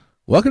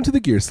Welcome to the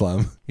Gear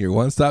Slum, your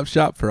one-stop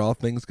shop for all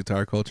things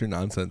guitar culture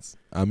nonsense.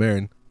 I'm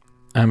Aaron.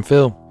 I'm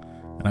Phil.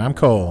 And I'm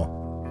Cole.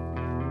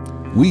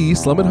 We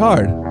slum it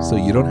hard, so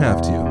you don't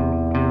have to.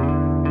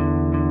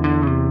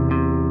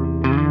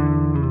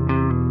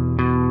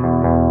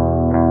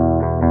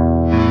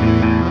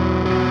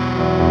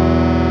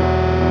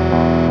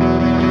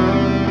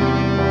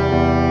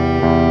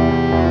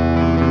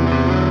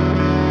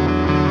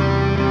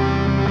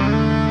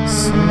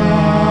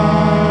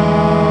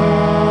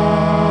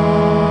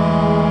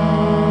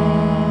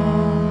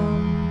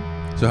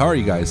 So how are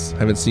you guys?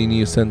 Haven't seen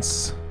you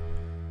since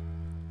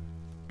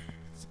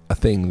a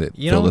thing that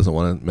Phil doesn't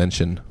want to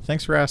mention.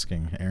 Thanks for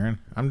asking, Aaron.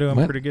 I'm doing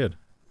pretty good.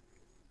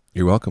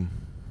 You're welcome.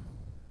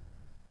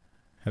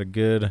 Had a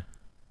good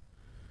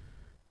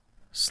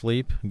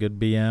sleep, good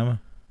BM.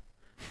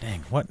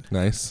 Dang, what?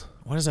 Nice.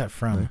 What is that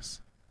from?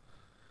 Nice.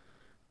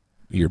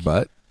 Your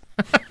butt?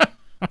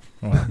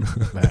 Well,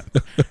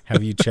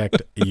 have you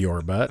checked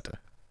your butt?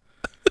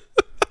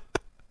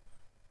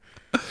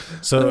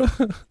 So,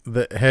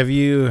 have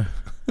you...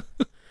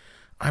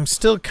 I'm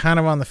still kind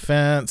of on the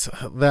fence.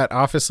 That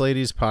Office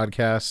Ladies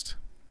podcast.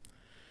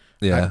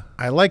 Yeah.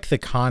 I like the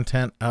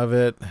content of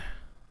it.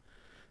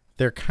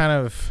 They're kind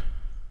of...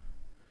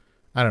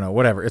 I don't know,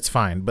 whatever. It's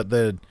fine. But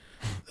the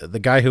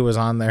guy who was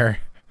on there,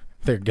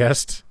 their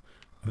guest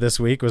this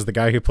week, was the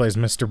guy who plays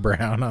Mr.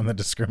 Brown on the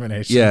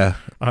discrimination. Yeah.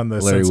 On the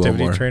Larry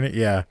sensitivity Wilmore. training.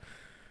 Yeah.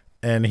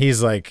 And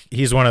he's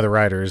one of the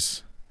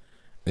writers.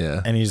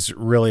 Yeah. And he's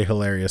really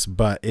hilarious,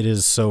 but it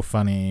is so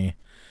funny.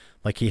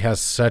 Like, he has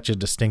such a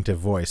distinctive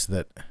voice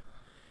that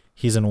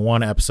he's in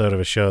one episode of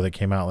a show that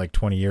came out like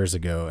 20 years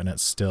ago, and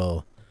it's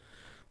still,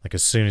 like,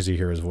 as soon as you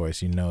hear his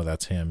voice, you know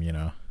that's him, you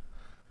know?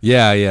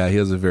 Yeah, he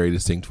has a very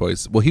distinct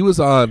voice. Well, he was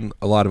on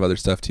a lot of other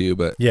stuff too,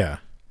 but Yeah.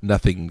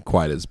 nothing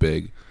quite as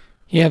big.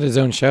 He had his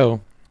own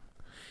show.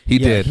 He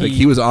did.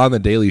 He was on the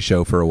Daily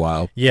Show for a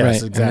while.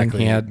 Yes, Right,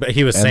 exactly. but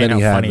he was And saying then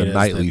he how had funny the it is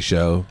nightly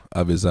show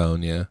of his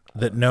own, yeah.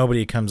 that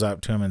nobody comes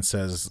up to him and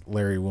says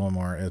Larry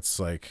Wilmore. It's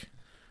like,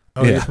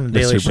 oh, Yeah, you're from the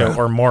Daily Mr. Show. Brown.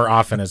 Or more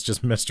often, it's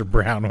just Mr.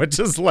 Brown, which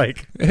is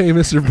like... Hey,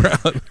 Mr.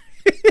 Brown.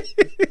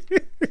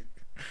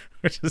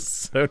 which is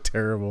so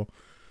terrible.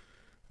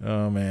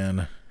 Oh,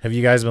 man. Have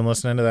you guys been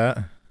listening to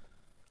that?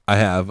 I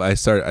have. I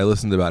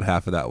listened to about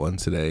half of that one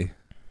today.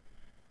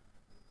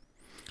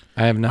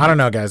 I have not. I don't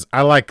know, guys.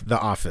 I like The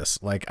Office.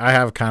 Like, I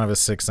have kind of a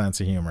sick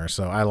sense of humor,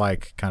 so I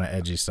like kind of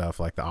edgy stuff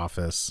like The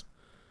Office,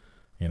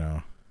 you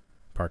know,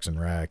 Parks and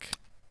Rec.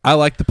 I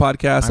like the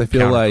podcast. I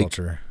feel like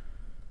counterculture.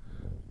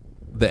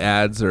 the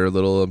ads are a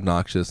little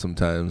obnoxious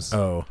sometimes.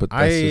 Oh, but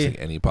that's just like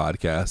any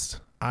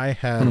podcast. I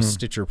have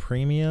Stitcher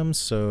Premium,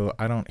 so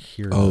I don't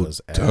hear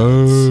those ads.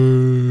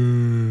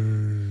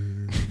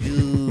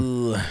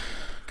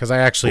 Because I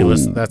actually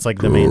listen. That's like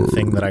the main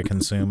thing that I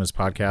consume is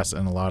podcasts,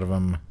 and a lot of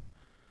them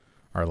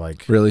are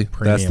like Really?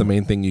 premium. That's the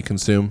main thing you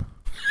consume?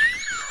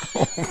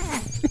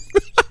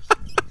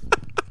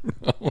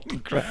 Holy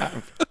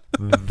crap.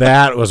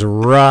 That was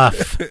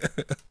rough.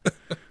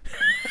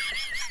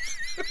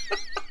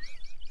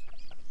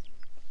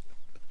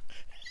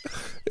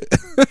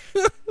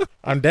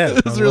 I'm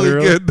dead. That's really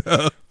good,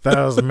 though.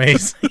 That was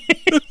amazing.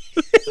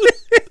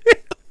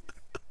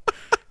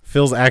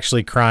 Phil's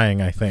actually crying,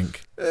 I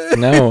think.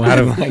 No, Out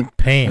of like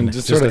pain. I'm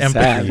just sort of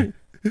empathy.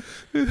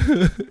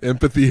 Sad.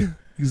 Empathy.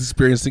 He's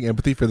experiencing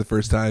empathy for the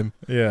first time.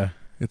 Yeah.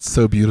 It's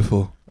so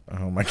beautiful.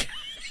 Oh my god.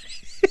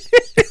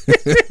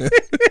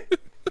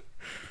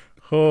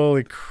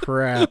 Holy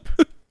crap.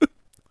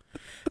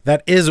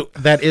 That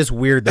is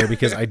weird though,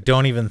 because I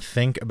don't even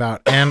think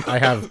about, and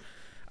I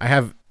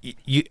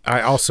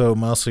also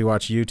mostly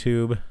watch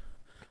YouTube.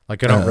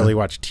 Like, I don't really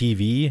watch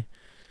TV,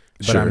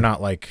 but Sure. I'm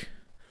not like,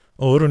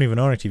 oh, I don't even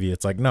own a TV.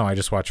 It's like, no, I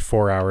just watch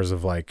 4 hours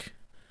of like,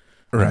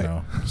 I don't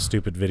know,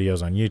 stupid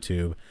videos on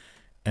YouTube.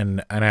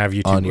 And I have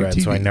On YouTube your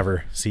Red, so I TV.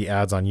 never see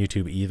ads on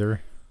YouTube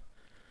either.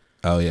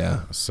 Oh,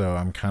 yeah. So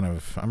I'm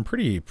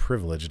pretty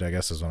privileged, I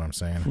guess is what I'm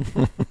saying.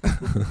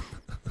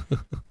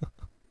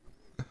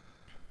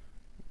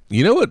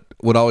 You know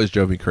what always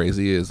drove me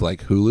crazy is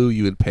like Hulu.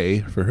 You would pay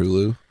for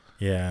Hulu,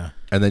 Yeah.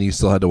 and then you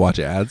still had to watch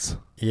ads.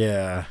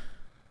 Yeah.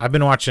 I've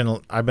been watching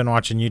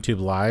YouTube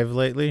Live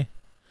lately,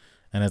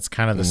 and it's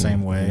kind of the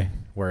same way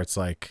where it's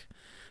like,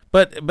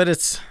 but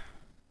it's,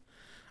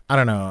 I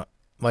don't know,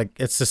 like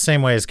it's the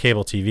same way as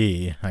cable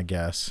TV, I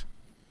guess.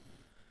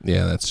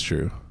 Yeah, that's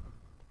true.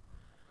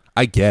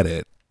 I get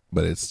it,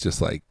 but it's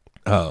just like,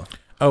 after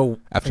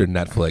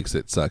Netflix,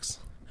 it sucks.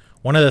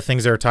 One of the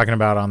things they were talking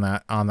about on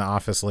the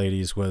Office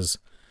Ladies was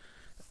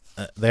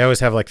they always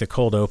have like the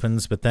cold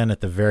opens, but then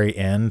at the very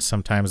end,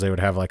 sometimes they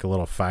would have like a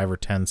little 5 or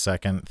 10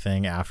 second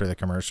thing after the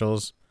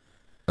commercials.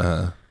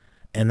 And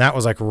that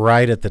was like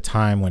right at the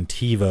time when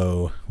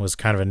TiVo was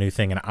kind of a new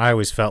thing. And I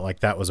always felt like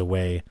that was a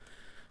way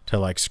to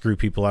like screw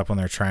people up when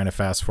they're trying to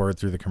fast forward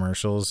through the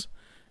commercials.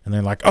 And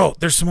they're like, oh,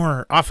 there's some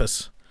more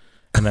Office.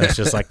 And then it's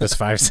just like this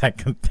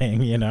 5-second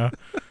thing, you know?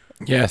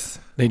 Yes,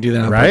 they do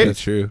that. Right?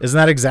 That's true. Isn't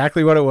that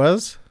exactly what it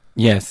was?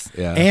 Yes.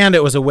 Yeah. And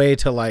it was a way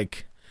to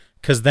like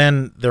because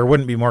then there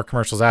wouldn't be more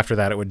commercials after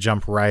that. It would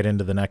jump right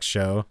into the next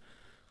show.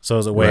 So it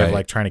was a way of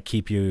like trying to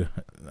keep you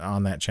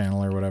on that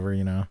channel or whatever,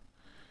 you know.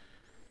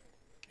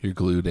 You're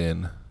glued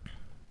in.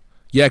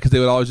 Yeah, because they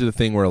would always do the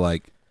thing where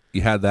like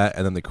you had that,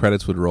 and then the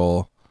credits would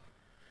roll,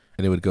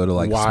 and it would go to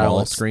like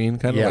small screen,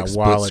 kind of like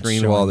split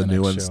screen while the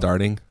new one's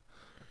starting.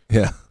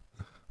 Yeah.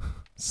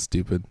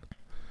 Stupid.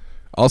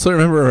 Also,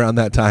 remember around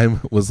that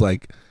time was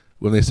like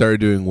when they started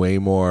doing way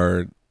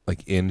more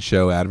like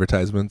in-show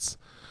advertisements.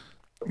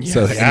 Yeah,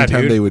 so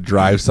anytime they would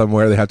drive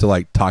somewhere, they had to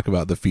like talk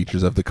about the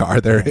features of the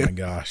car they're in. Oh my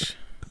gosh.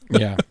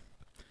 Yeah.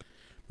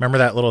 Remember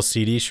that little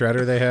CD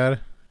shredder they had?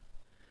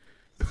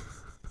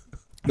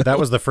 No. That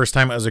was the first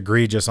time it was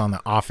egregious on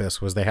The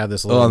Office. Was they had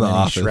this little mini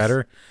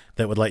shredder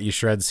that would let you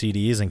shred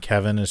CDs, and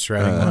Kevin is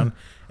shredding one.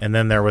 And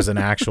then there was an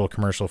actual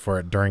commercial for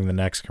it during the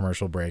next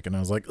commercial break, and I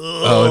was like, ugh.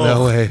 Oh,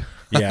 no way.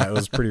 Yeah, it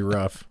was pretty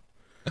rough.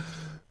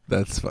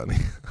 That's funny.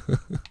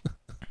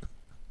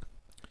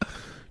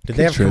 Did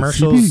they have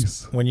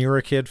commercials when you were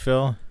a kid,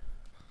 Phil?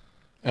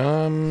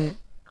 They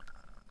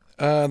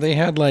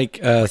had like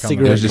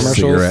cigarette commercials.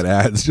 Cigarette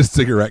ads, just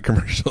cigarette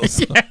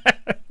commercials.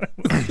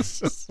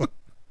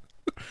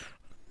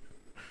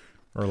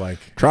 Or like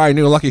try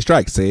new Lucky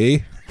Strike,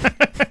 see?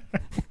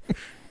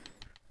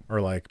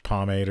 Or like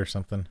pomade or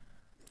something.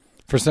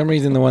 For some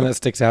reason, the one that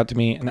sticks out to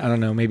me, and I don't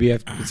know, maybe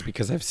it's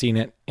because I've seen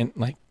it in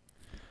like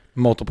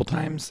multiple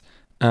times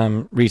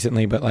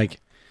recently, but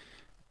like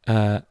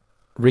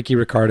Ricky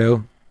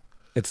Ricardo,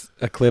 it's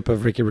a clip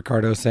of Ricky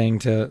Ricardo saying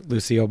to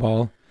Lucille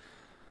Ball,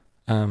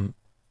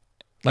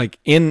 like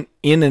in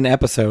an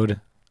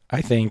episode,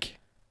 I think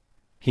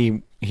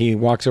he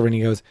walks over and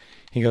he goes,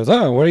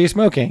 oh, what are you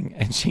smoking?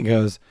 And she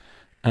goes,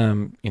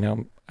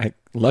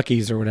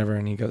 Lucky's or whatever.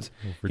 And he goes,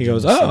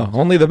 oh,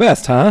 only the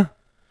best, huh?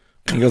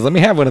 And he goes, let me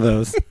have one of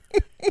those.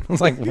 I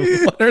was like,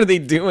 what are they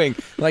doing?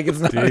 Like, it's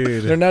not,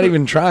 they're not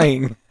even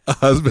trying. A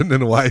husband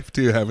and wife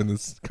too having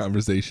this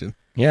conversation.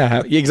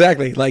 Yeah,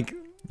 exactly. Like,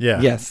 yeah,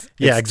 yes,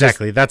 yeah,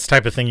 exactly. That's the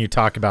type of thing you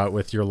talk about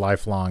with your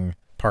lifelong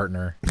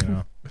partner, you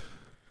know.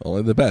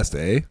 Only the best,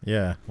 eh?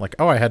 Yeah. Like,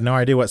 oh, I had no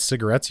idea what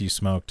cigarettes you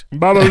smoked.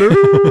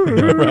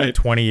 Right.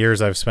 20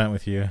 years I've spent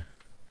with you.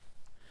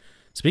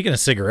 Speaking of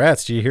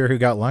cigarettes, do you hear who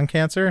got lung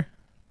cancer?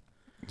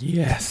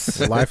 Yes.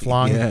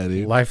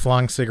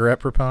 Lifelong cigarette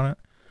proponent.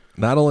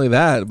 Not only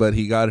that, but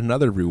he got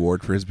another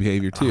reward for his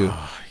behavior too.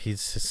 Oh,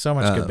 he's so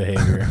much good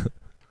behavior.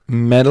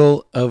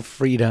 Medal of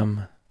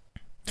Freedom.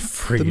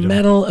 The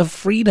Medal of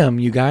Freedom,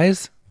 you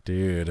guys.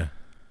 Dude.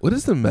 What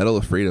is the Medal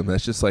of Freedom?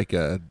 That's just like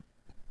it's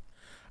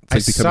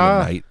like becoming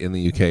a knight in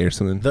the UK or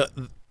something.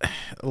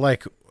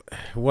 Like,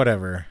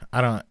 whatever.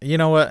 I don't. You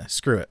know what?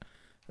 Screw it.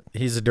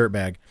 He's a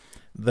dirtbag.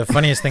 The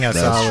funniest thing I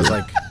saw was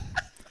like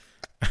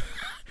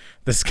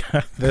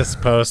this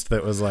post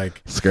that was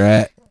like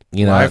Scrat.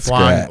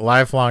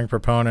 Lifelong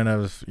proponent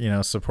of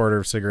supporter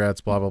of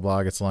cigarettes. Blah blah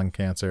blah. Gets lung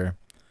cancer.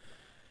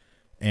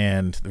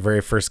 And the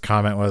very first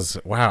comment was,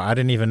 "Wow, I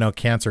didn't even know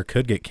cancer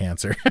could get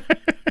cancer."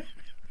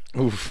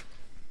 Oof.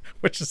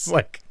 Which is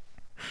like,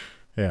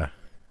 yeah,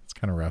 it's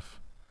kind of rough.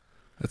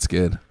 That's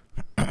good.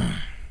 But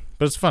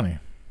it's funny.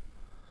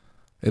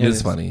 It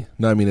is funny.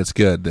 No, I mean, it's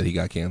good that he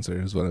got cancer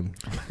is what I'm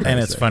And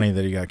it's funny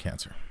that he got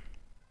cancer.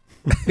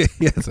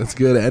 Yes, that's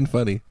good and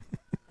funny.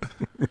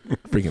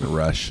 Freaking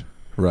Rush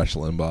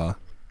Limbaugh.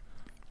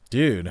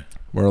 Dude.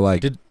 More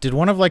like... Did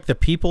one of like the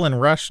people in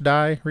Rush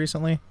die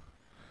recently?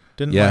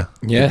 Didn't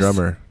the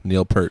drummer,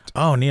 Neil Peart.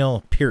 Oh,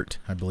 Neil Peart,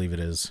 I believe it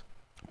is.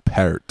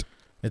 Peart.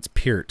 It's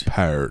Peart.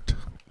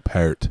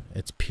 Peart.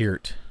 It's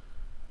Peart.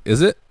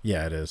 Is it?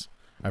 Yeah, it is.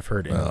 I've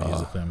heard interviews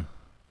with him.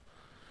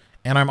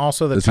 And I'm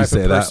also the type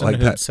of person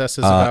who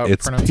obsesses about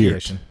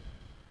pronunciation.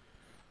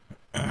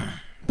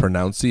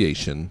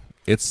 Pronunciation.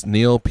 It's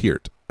Neil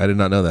Peart. I did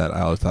not know that.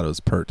 I always thought it was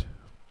Pert.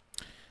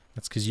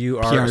 That's because you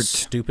are a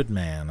stupid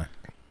man.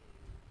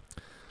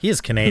 He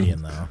is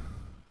Canadian, though.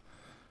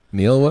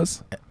 Neil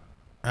was?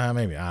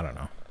 Maybe. I don't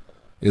know.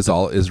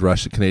 Is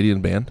Rush a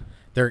Canadian band?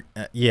 They're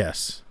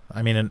yes.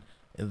 I mean,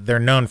 they're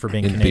known for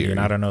being Canadian. Theory.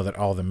 I don't know that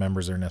all the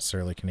members are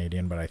necessarily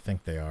Canadian, but I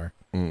think they are.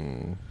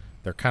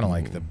 They're kind of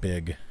like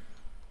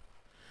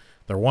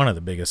they're one of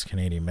the biggest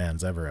Canadian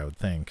bands ever, I would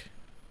think.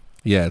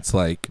 Yeah, it's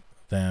like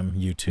them,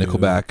 U2,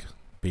 Nickelback,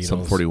 Beatles,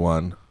 Sum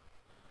 41,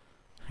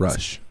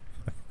 Rush,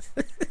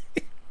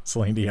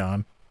 Celine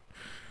Dion,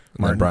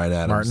 Bryan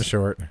Adams, Martin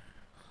Short.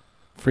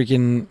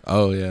 Freaking.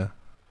 Oh yeah.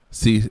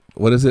 See,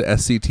 what is it?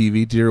 SCTV?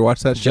 Did you ever watch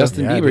that show?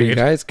 Justin Bieber, you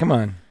guys, come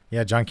on.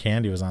 Yeah, John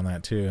Candy was on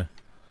that too.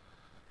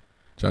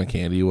 John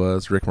Candy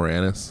was. Rick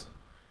Moranis.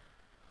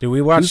 Did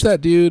we watch? Who's that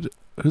dude?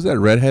 Who's that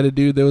redheaded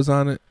dude that was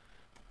on it?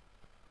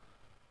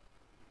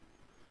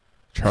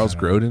 Charles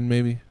Grodin,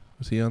 maybe?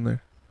 Was he on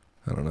there?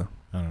 I don't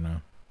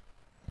know.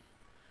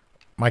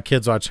 My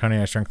kids watched Honey,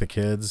 I Shrunk the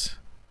Kids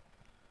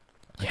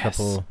a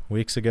couple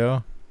weeks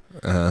ago.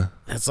 Uh-huh.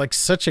 It's like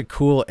such a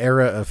cool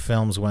era of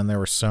films when there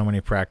were so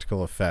many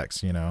practical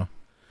effects, you know?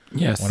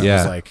 Yes. When it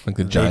was like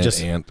the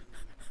giant ant.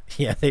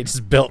 Yeah, they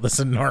just built this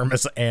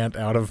enormous ant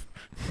out of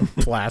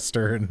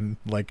plaster and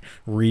like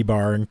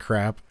rebar and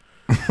crap.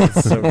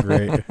 It's so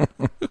great.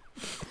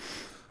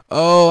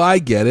 Oh, I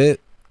get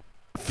it.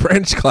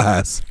 French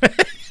class.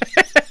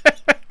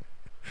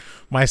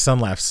 My son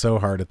laughed so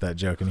hard at that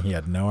joke, and he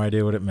had no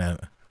idea what it meant.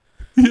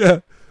 Yeah.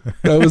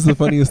 That was the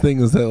funniest thing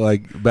is that,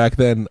 like, back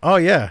then, Oh,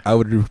 yeah. I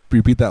would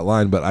repeat that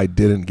line, but I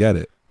didn't get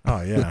it.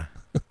 Oh, yeah.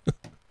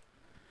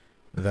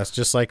 That's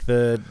just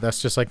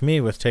like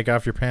me with take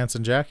off your pants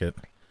and jacket.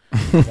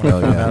 When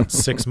I found out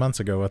 6 months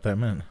ago what that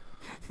meant.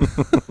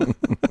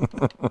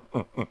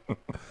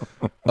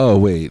 Oh,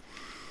 wait.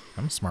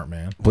 I'm a smart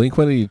man.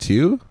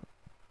 Blink-182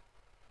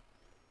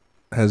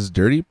 has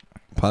dirty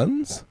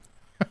puns?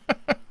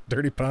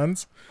 Dirty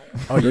puns?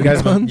 Oh, Dirty you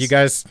guys puns? you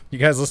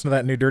guys listen to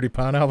that new Dirty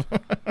Pun album?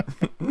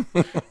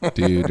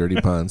 Dude, dirty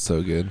puns,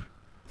 so good.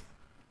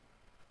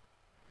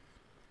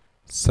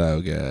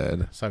 So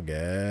good. So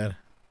good.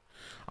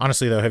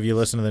 Honestly, though, have you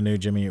listened to the new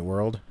Jimmy Eat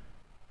World?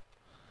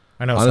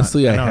 I know.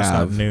 Honestly, I know I it's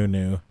have. not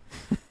new.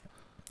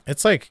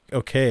 It's like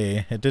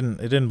okay. It didn't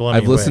blow me away.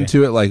 I've listened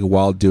to it like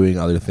while doing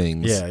other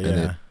things. Yeah, and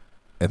yeah.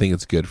 I think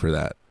it's good for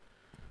that.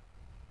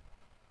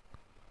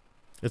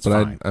 It's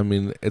but fine. I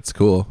mean, it's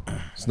cool.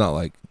 It's not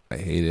like I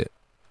hate it.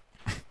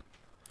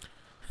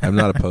 I'm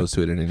not opposed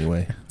to it in any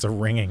way. It's a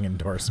ringing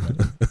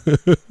endorsement.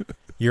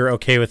 You're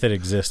okay with it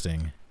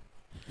existing.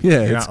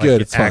 Yeah, You're it's not, good.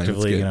 like, it's fine.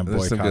 actively It's gonna good.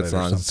 There's some boycott good it or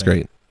songs. It's something.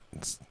 great.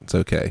 It's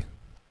okay.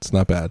 It's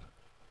not bad.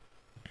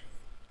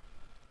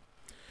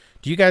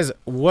 Do you guys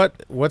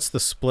what's the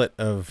split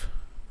of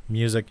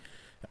music?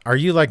 Are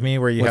you like me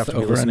where you What's have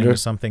to the be listening over-under? to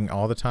something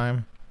all the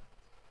time?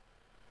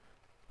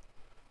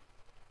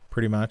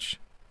 Pretty much.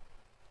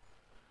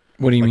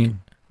 What do you Like- mean?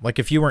 Like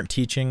if you weren't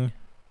teaching,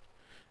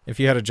 if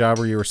you had a job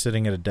where you were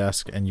sitting at a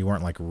desk and you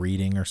weren't like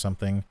reading or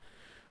something,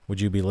 would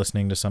you be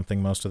listening to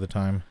something most of the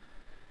time?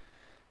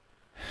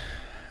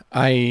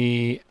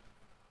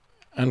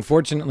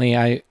 Unfortunately,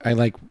 I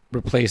like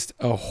replaced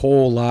a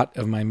whole lot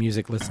of my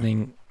music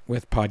listening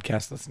with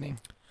podcast listening.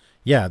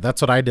 Yeah,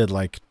 that's what I did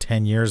like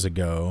 10 years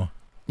ago.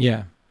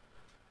 Yeah.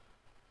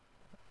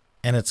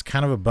 And it's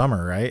kind of a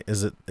bummer, right?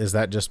 Is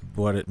that just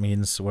what it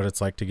means, what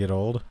it's like to get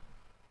old?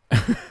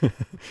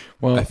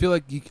 Well, I feel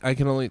like I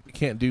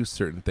can't do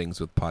certain things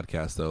with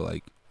podcasts though.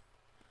 Like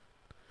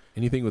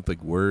anything with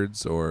like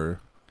words or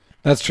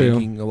that's true.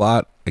 thinking a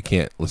lot, I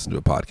can't listen to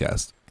a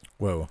podcast.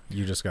 Whoa,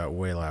 you just got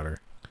way louder.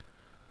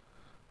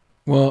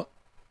 Well,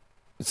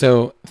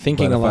 so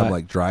thinking But a if lot. I'm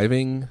like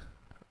driving,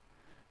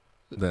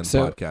 then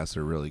So- podcasts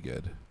are really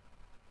good.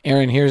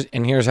 Aaron,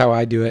 here's how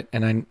I do it,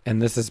 and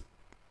this is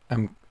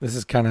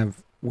kind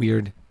of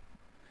weird.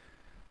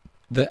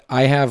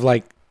 I have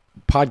like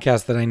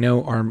podcasts that I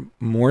know are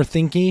more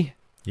thinky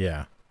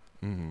Yeah.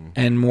 Mm-hmm.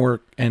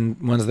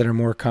 and ones that are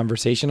more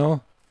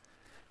conversational.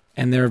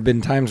 And there have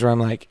been times where I'm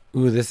like,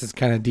 ooh, this is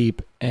kind of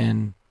deep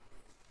and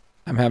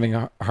I'm having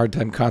a hard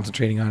time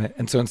concentrating on it.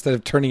 And so instead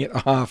of turning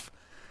it off,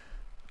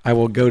 I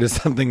will go to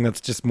something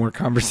that's just more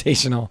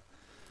conversational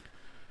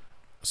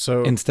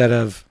So instead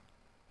of,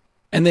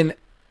 and then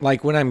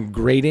like when I'm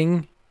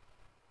grading,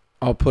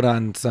 I'll put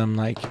on some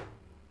like,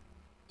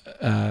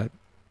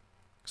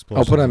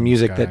 I'll put on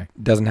music that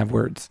doesn't have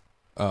words.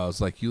 Oh,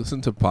 it's like you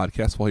listen to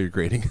podcasts while you're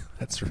grading.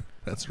 That's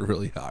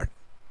really hard.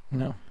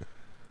 No.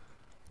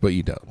 But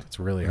you don't. It's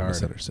really I hard.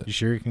 misunderstood. You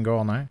sure you can go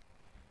all night?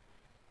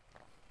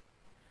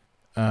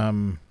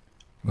 Well,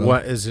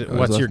 What is it? always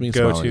What's left your me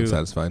smiling and go-to?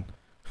 satisfied.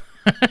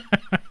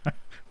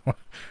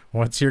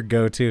 What's your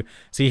go-to?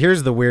 See,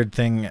 here's the weird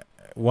thing.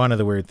 One of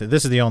the weird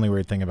this is the only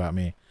weird thing about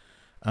me.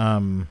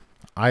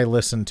 I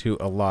listen to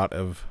a lot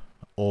of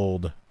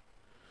old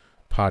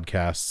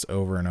podcasts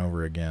over and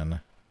over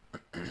again.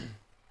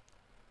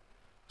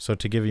 So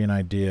to give you an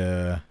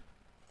idea,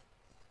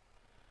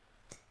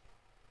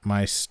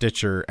 my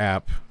Stitcher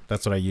app,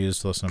 that's what I use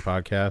to listen to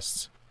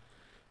podcasts.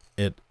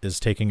 It is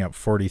taking up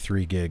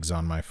 43 gigs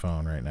on my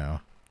phone right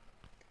now.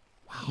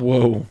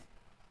 Whoa.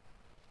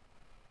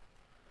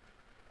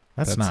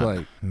 That's That's not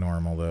like-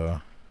 normal,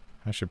 though.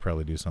 I should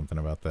probably do something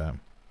about that.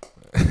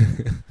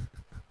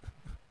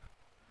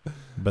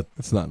 But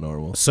It's not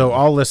normal. so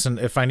I'll listen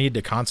if I need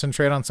to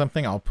concentrate on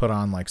something. I'll put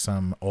on like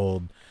some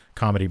old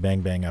Comedy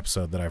Bang Bang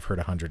episode that I've heard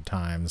 100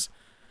 times,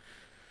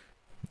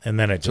 and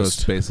then it So just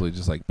it's basically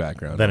just like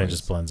background then it noise.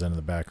 just blends into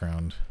the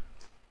background.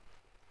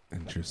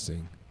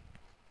 Interesting.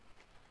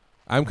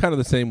 I'm kind of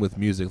the same with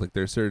music. Like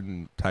there's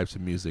certain types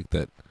of music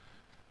that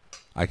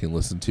I can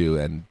listen to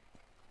and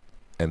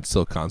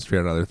still concentrate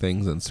on other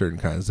things, and certain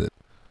kinds that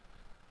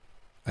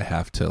I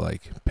have to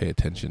like pay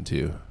attention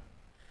to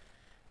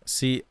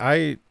See,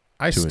 I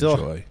to still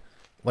enjoy.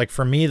 like,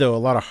 for me though, a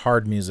lot of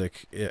hard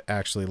music, it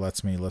actually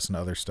lets me listen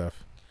to other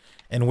stuff,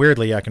 and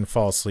weirdly, I can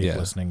fall asleep Yeah.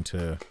 listening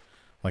to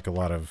like a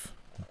lot of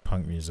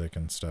punk music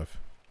and stuff.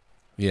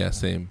 Yeah,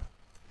 same.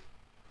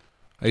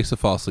 I used to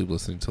fall asleep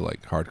listening to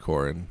like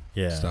hardcore and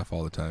Yeah, stuff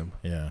all the time.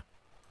 yeah.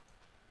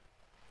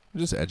 I'm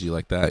just edgy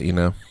like that, you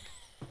know.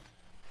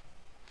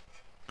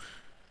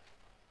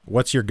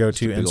 What's your Just a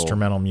go-to big old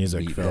instrumental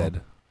music, Phil,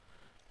 meathead.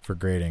 for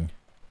grading?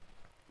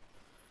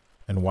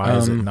 And why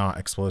is it not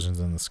Explosions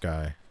in the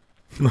Sky?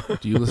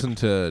 Do you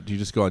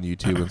just go on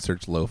YouTube and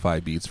search lo-fi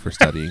beats for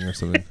studying or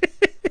something?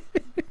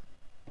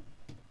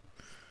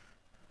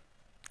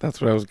 That's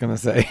what I was gonna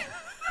say.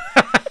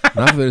 Not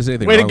that there's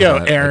anything Way wrong to go,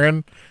 with that.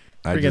 Aaron.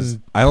 I only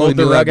pulled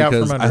the knew that rug out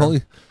because from I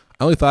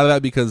only thought of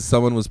that because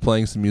someone was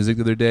playing some music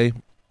the other day.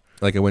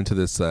 Like I went to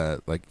this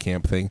like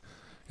camp thing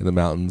in the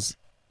mountains.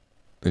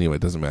 Anyway,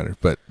 it doesn't matter.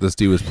 But this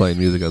dude was playing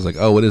music. I was like,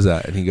 "Oh, what is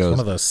that?" And he goes, one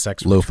of those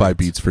sex "Lo-fi retreats.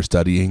 beats for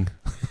studying."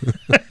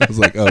 I was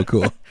like, "Oh,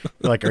 cool."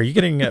 Like, are you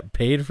getting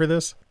paid for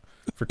this?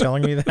 For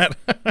telling me that?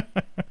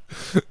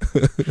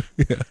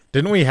 Yeah.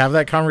 Didn't we have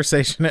that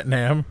conversation at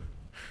NAM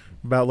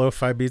about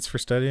lo-fi beats for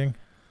studying?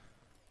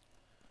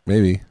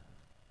 Maybe.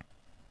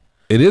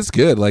 It is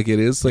good. Like it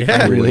is like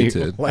Yeah. a way Really-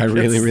 to Like, I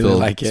really, it's really fill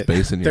like it.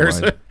 space in your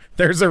mind.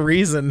 There's a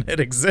reason it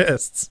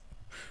exists.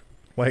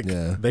 Like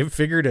Yeah. they've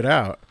figured it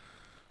out.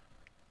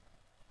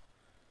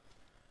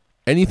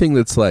 Anything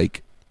that's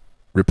like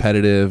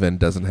repetitive and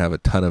doesn't have a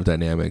ton of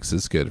dynamics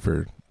is good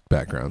for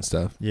background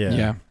stuff.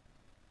 Yeah.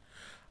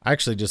 I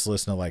actually just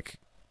listen to like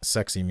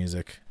sexy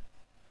music.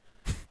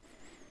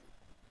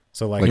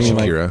 So like, Like You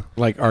mean Shakira.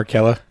 like R.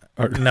 Kelly.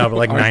 no, but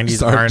like Art- 90s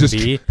sorry,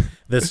 R&B.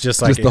 That's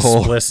just like Just the whole,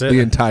 explicit. the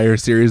entire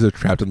series of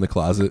Trapped in the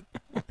Closet.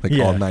 Like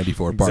Yeah, all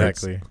 94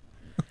 parts. Exactly.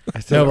 I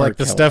said No, R. like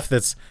the Kelly. stuff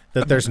that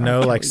there's no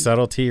like Kelly.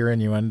 subtlety or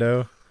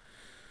innuendo.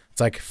 It's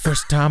like,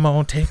 first time I'm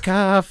gonna take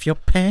off your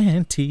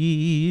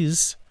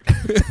panties.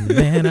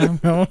 Then I'm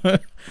gonna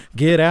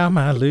get out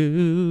my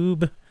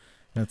lube.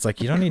 And it's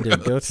like, you don't need to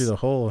go through the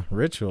whole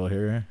ritual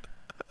here.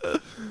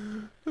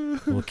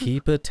 We'll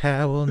keep a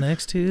towel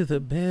next to the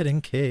bed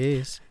in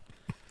case.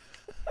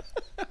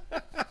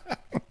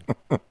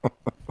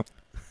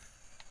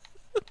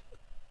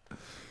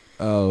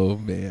 Oh,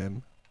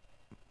 man.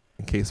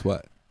 In case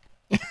what?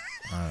 I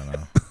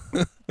don't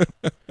know.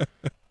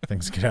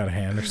 Things get out of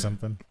hand or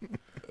something.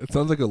 It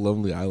sounds like a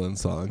Lonely Island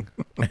song.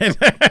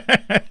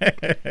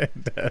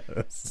 It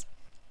does.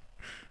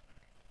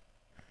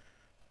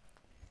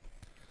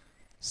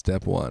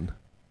 Step 1.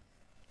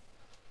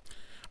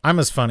 I'm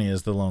as funny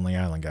as the Lonely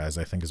Island guys,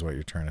 I think is what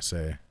you're trying to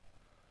say.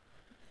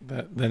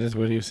 That is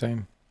what he was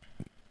saying.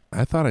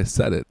 I thought I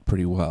said it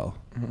pretty well.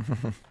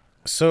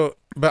 So,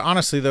 but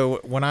honestly though,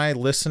 when I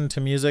listen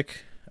to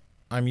music,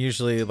 I'm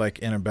usually like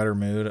in a better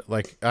mood.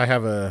 Like I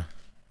have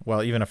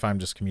even if I'm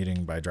just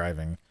commuting by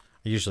driving,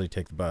 I usually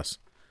take the bus.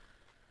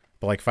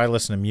 But like if I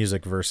listen to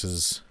music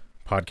versus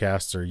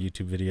podcasts or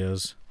YouTube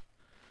videos,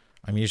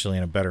 I'm usually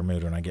in a better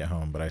mood when I get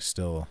home, but I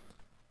still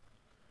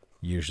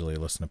usually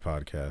listen to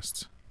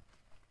podcasts.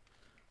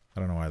 I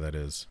don't know why that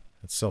is.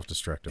 It's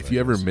self-destructive. If you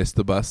ever miss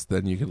the bus,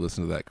 then you could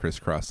listen to that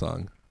Crisscross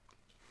song.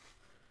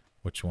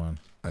 Which one?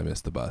 I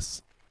Missed the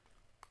Bus.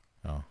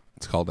 Oh.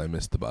 It's called I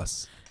Missed the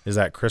Bus. Is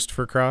that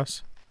Christopher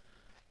Cross?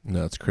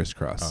 No, it's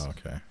Crisscross. Oh,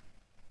 okay.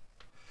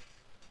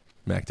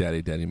 Mac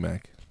Daddy, Daddy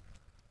Mac.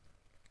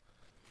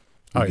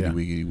 Oh, Wiggity, yeah.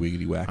 Wiggity,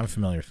 wiggity, whack. I'm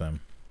familiar with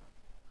them.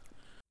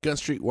 Gun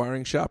Street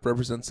Wiring Shop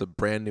represents a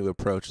brand new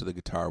approach to the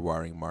guitar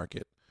wiring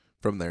market.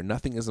 From their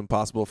nothing is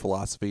impossible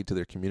philosophy to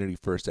their community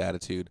first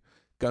attitude,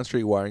 Gun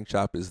Street Wiring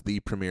Shop is the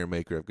premier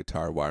maker of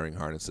guitar wiring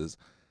harnesses.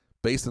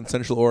 Based in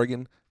Central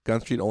Oregon, Gun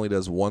Street only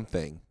does one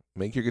thing: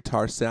 make your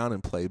guitar sound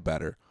and play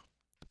better.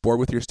 Bored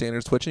with your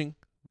standard switching?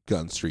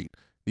 Gun Street.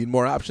 Need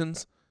more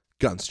options?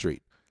 Gun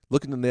Street.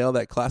 Looking to nail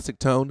that classic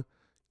tone?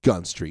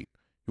 Gun Street.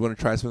 You want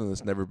to try something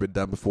that's never been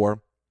done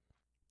before?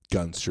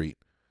 Gun Street.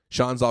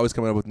 Sean's always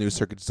coming up with new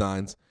circuit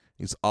designs.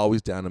 He's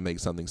always down to make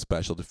something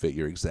special to fit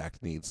your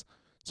exact needs.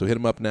 So hit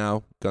him up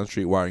now,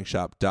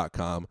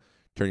 gunstreetwiringshop.com.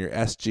 Turn your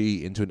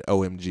SG into an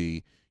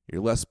OMG,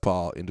 your Les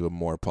Paul into a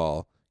More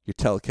Paul, your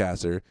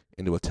Telecaster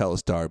into a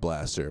Telestar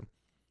Blaster.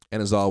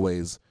 And as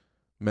always,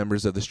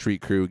 members of the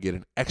street crew get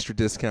an extra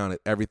discount at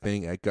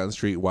everything at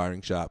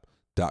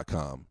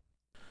gunstreetwiringshop.com.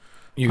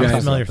 You I'm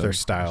guys, familiar with their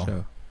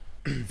style.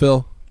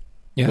 Phil,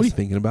 yes. what are you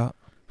thinking about?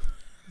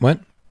 What?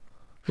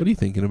 What are you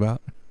thinking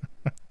about?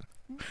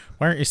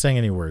 Why aren't you saying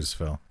any words,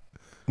 Phil?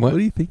 What are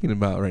you thinking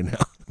about right now?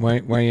 Why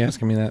are you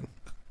asking me that?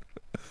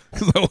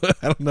 Because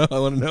I don't know. I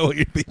want to know what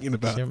you're thinking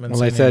about. You haven't been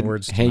Well, I saying any said,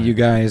 words "Hey, tonight. you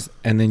guys,"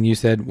 and then you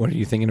said, "What are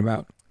you thinking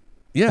about?"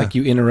 Yeah. Like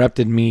you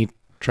interrupted me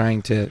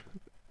trying to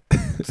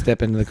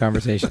step into the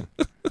conversation.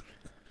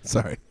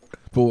 Sorry.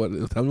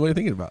 But tell me what you're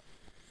thinking about.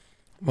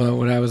 Well,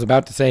 what I was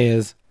about to say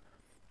is,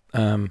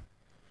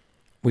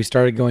 we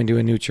started going to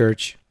a new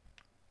church,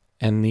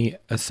 and the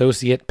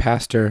associate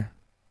pastor,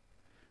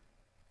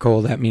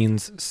 Cole, that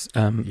means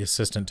The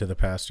assistant to the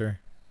pastor.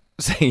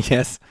 say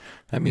yes.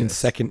 That means Yes.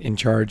 second in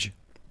charge.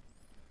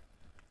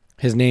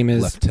 His name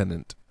is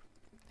Lieutenant.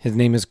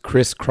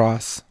 Chris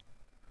Cross.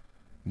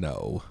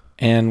 No.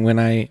 And when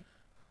I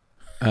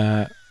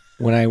I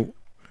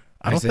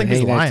don't said, think "Hey,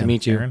 he's nice lying, to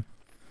meet you," Aaron.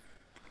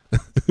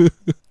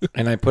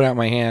 and I put out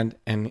my hand,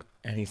 and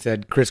he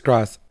said Chris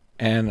Cross,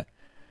 and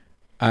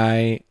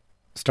I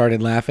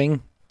started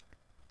laughing,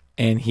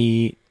 and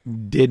he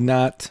did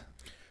not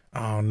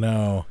Oh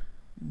no,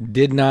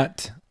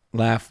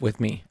 laugh with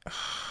me.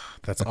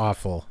 that's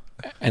awful.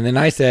 And then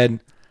I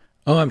said,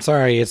 "Oh, I'm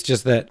sorry. It's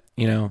just that,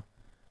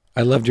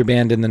 I loved your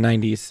band in the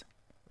 90s."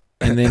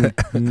 And then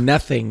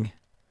nothing.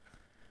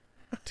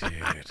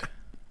 Dude.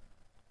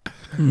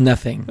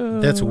 Nothing.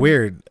 That's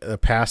weird. A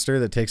pastor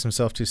that takes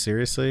himself too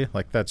seriously?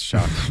 Like, that's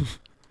shocking.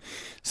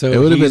 So it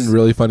would have been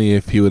really funny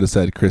if he would have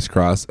said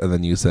crisscross and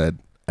then you said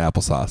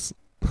applesauce.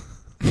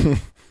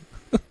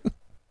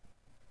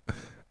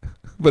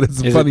 But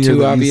it's funnier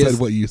that you said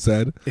what you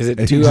said. Is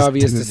it too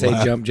obvious to say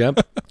jump,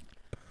 jump?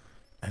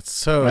 That's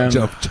so...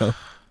 jump, jump.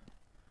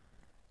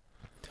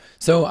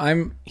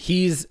 So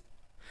he's...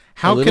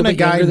 How can a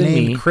guy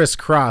named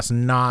Crisscross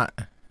not...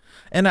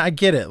 And I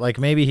get it. Like,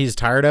 maybe he's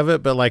tired of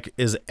it, but, like,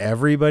 is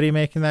everybody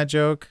making that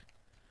joke?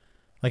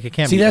 Like, it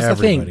can't be everybody.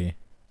 See, that's the thing.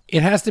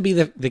 It has to be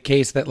the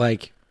case that,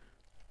 like,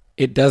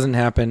 it doesn't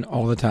happen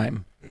all the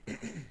time.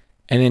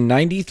 And in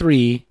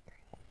 93,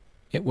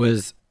 it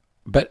was...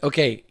 But,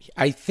 okay,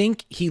 I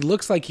think he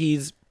looks like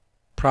he's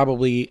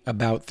probably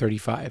about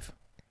 35.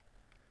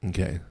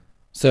 Okay.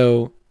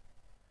 So,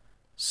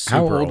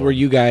 how old were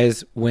you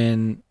guys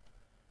when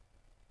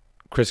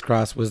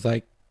Crisscross was,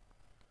 like,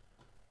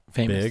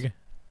 famous? Big.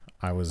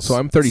 So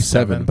I'm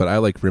 37, but I,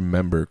 like,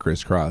 remember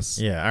Crisscross.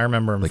 Yeah, I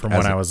remember him from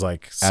when I was,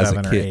 like,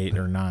 7 or 8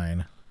 or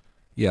 9.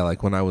 Yeah,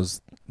 like when I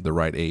was the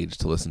right age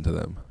to listen to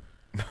them.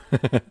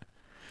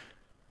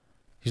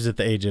 He's at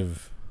the age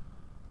of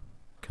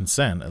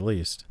consent, at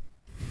least.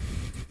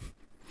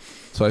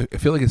 So I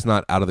feel like it's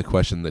not out of the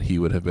question that he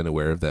would have been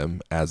aware of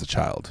them as a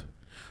child.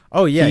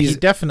 Oh yeah, he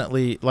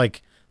definitely,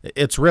 like,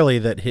 it's really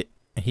that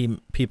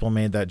people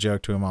made that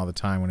joke to him all the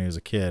time when he was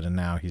a kid, and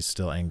now he's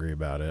still angry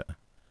about it.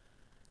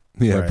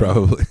 Yeah, right.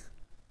 Probably.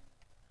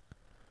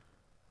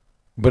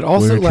 But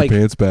also, wear your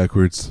pants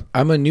backwards.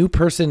 I'm a new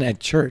person at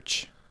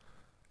church.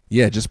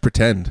 Yeah, just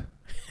pretend.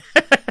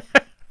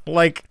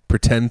 Like,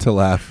 pretend to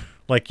laugh.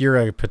 Like you're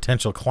a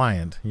potential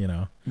client, you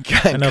know.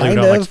 I know they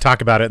don't like to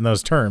talk about it in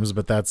those terms,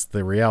 but that's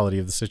the reality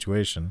of the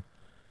situation.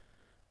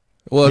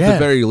 Well, at the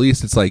very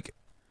least, it's like,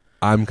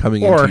 I'm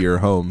coming into your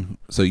home,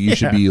 so you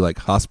should be, like,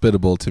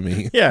 hospitable to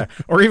me. Yeah,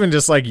 or even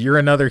just like, you're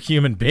another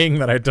human being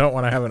that I don't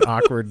want to have an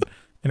awkward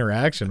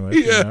interaction with,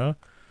 you know?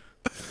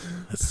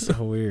 That's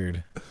so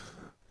weird.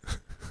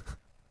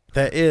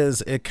 That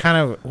is, it kind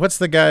of, what's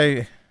the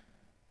guy?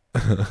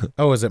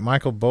 Oh, is it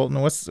Michael Bolton?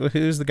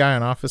 Who's the guy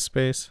on Office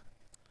Space?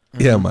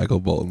 Yeah, Michael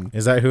Bolton.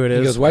 Is that who it is?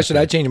 He goes, why should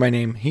I change my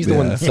name? He's the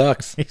one that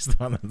sucks. He's the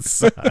one that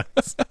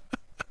sucks.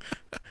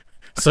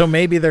 So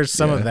maybe there's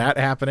some of that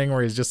happening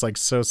where he's just like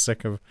so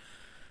sick of,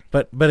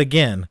 but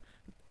again,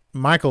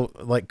 Michael,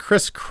 like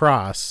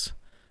Crisscross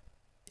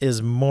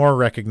is more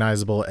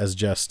recognizable as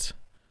just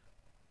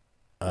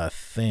a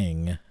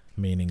thing,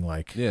 meaning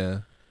like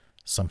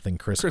something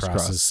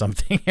crisscrosses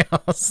something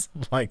else.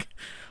 Like,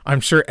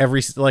 I'm sure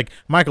like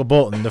Michael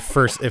Bolton,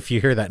 if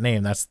you hear that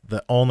name, that's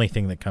the only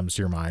thing that comes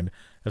to your mind.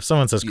 If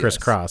someone says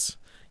crisscross,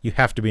 you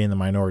have to be in the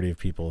minority of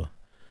people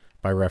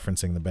by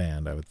referencing the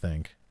band, I would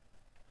think.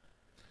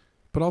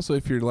 But also,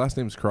 if your last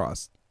name's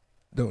Cross,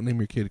 don't name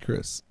your kid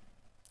Chris.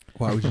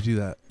 Why would you do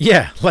that?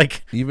 Yeah,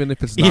 like even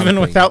if it's not even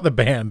without the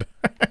band.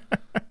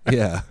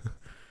 Yeah.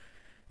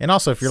 And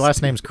also, if your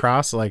last name's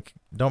Cross, like,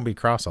 don't be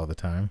cross all the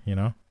time, you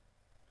know?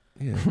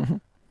 Yeah.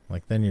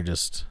 Like, then you're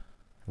just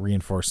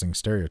reinforcing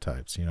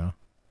stereotypes, you know?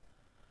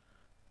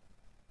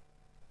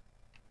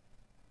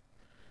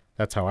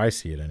 That's how I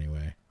see it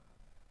anyway.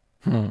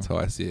 That's how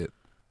I see it.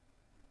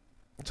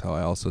 That's how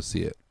I also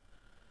see it.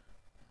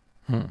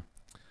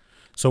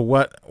 So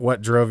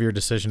what drove your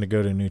decision to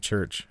go to a new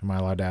church? Am I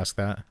allowed to ask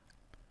that?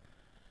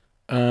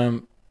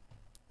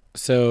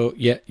 So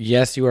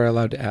yes, you are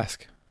allowed to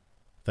ask.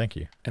 Thank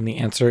you. And the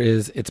answer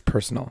is it's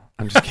personal.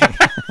 I'm just kidding.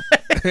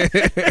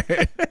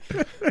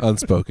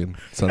 Unspoken.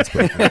 It's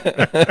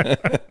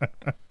unspoken.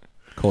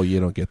 Cole,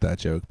 you don't get that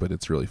joke, but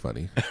it's really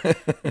funny.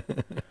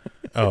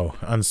 Oh,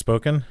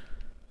 unspoken?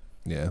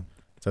 Yeah.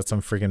 Is that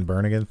some freaking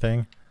Burnigan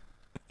thing?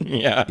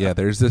 Yeah. Yeah,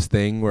 there's this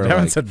thing where I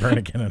haven't said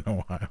Burnigan in a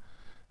while.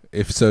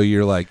 If so,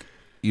 you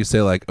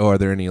say like, oh, are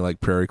there any like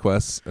prayer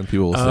requests? And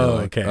people will say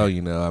like, oh,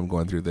 you know, I'm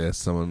going through this.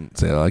 Someone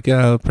say like,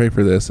 yeah, I'll pray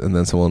for this. And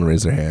then someone will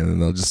raise their hand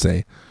and they'll just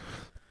say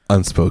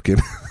unspoken.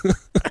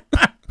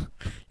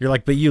 You're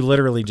like, but you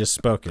literally just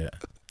spoke it.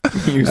 I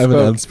have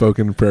an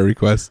unspoken prayer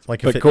request.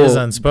 Like, if it is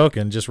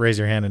unspoken, just raise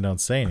your hand and don't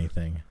say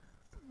anything.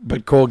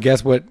 But Cole,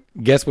 guess what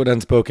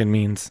unspoken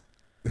means?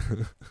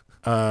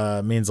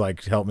 Means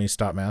like, help me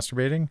stop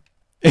masturbating?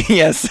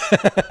 Yes.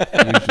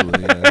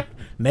 Usually, yeah.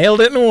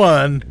 Nailed it in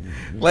one.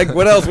 Like,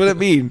 what else would it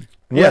mean?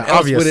 Yeah,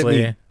 obviously. Would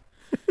it mean?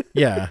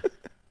 Yeah.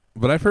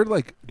 But I've heard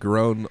like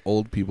grown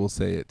old people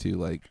say it too,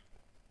 like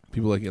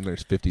people like in their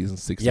 50s and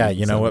 60s. Yeah,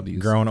 you know 70s. what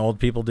grown old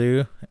people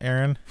do,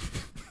 Aaron?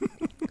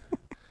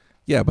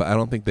 Yeah, but I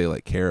don't think they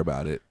like care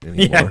about it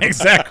anymore. Yeah,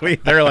 exactly.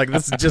 They're like,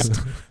 this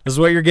is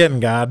what you're getting,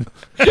 God.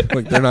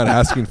 Like, they're not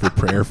asking for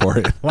prayer for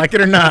it. Like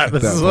it or not,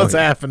 this is what's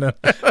happening.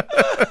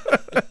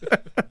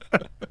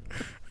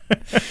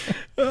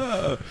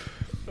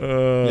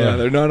 Yeah,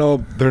 they're not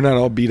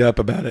all beat up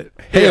about it.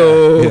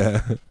 Hey-o.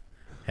 Yeah.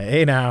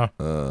 Hey now.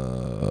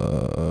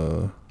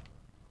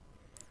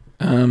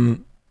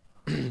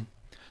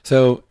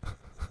 So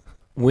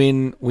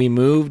when we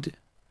moved,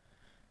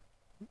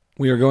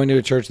 we were going to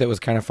a church that was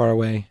kind of far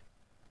away,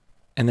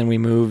 and then we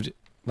moved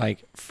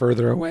like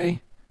further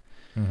away.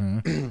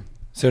 Mm-hmm.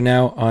 So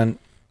now on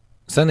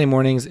Sunday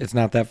mornings, it's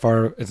not that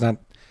far.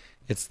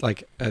 It's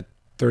like a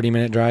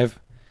 30-minute drive.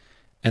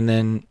 And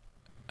then,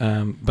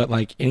 but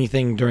like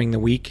anything during the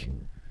week,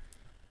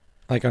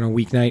 like on a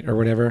weeknight or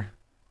whatever,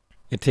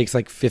 it takes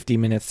like 50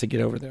 minutes to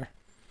get over there.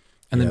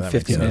 And then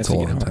 50 minutes to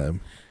get home.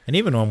 Time. And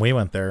even when we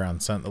went there on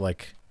Sunday,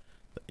 like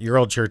your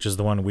old church is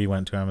the one we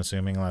went to, I'm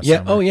assuming, last yeah.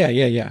 summer. Oh, yeah.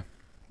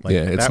 Like,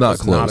 yeah, it's that not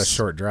was close. Not a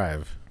short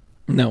drive.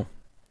 No.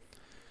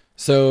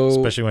 So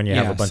especially when you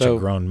have a bunch of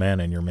grown men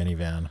in your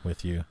minivan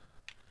with you,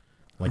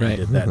 like you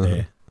did that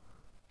day.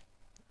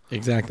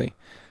 Exactly.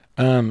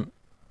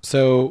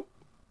 So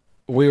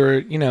we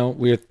were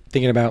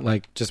thinking about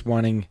like just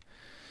wanting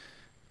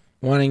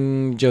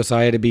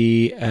Josiah to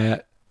be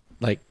at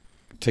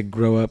to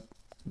grow up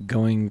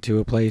going to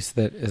a place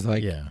that is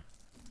like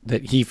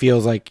that he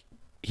feels like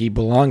he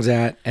belongs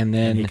at, and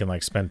then he can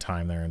like spend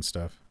time there and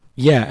stuff.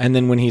 Yeah, and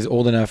then when he's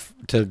old enough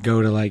to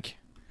go to like,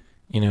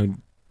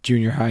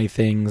 junior high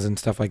things and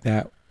stuff like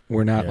that,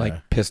 we're not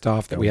like pissed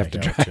off that we have to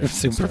drive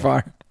super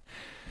far.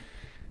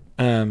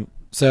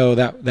 So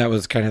that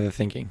was kind of the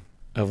thinking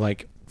of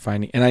like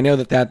finding, and I know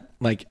that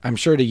like, I'm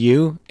sure to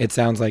you it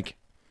sounds like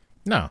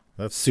no,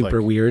 that's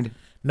super like, weird.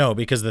 No,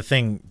 because the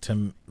thing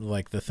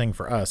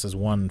for us is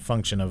one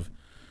function of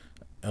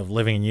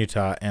living in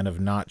Utah and of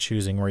not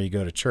choosing where you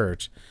go to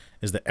church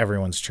is that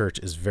everyone's church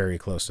is very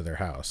close to their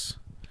house.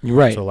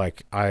 Right. So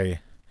like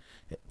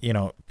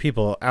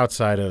people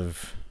outside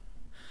of,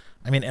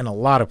 in a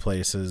lot of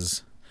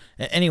places,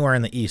 anywhere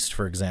in the East,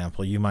 for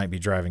example, you might be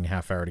driving a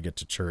half hour to get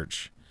to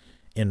church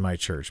in my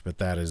church, but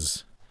that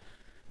is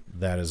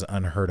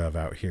unheard of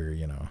out here,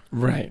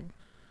 Right.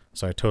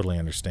 So I totally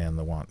understand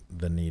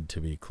the need to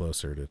be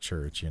closer to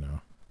church,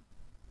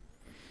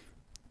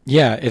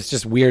 Yeah, it's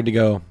just weird to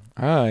go,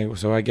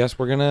 so I guess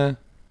we're gonna,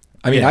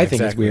 I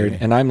think it's weird,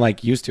 and I'm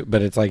like used to it,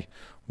 but it's like,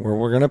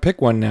 we're gonna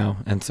pick one now,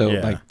 and so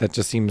like that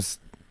just seems.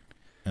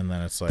 And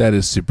then it's like that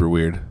is super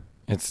weird.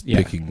 It's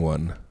picking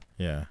one.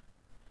 Yeah.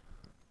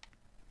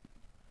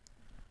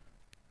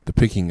 The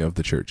picking of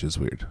the church is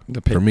weird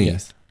for me.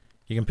 Yes.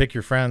 You can pick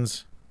your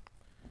friends,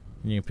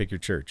 and you can pick your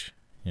church,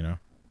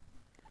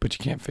 but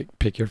you can't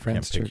pick your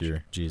friend's church. Pick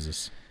your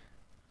Jesus.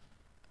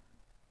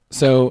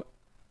 So,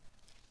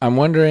 I'm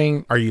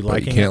wondering, are you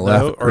liking it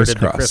though, or did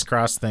the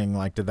crisscross thing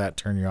did that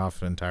turn you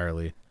off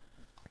entirely?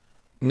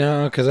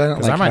 No, because I don't.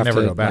 Because I might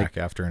never go back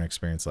after an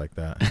experience like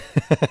that.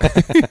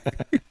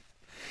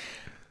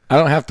 I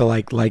don't have to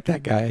like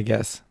that guy, I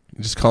guess.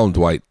 Just call him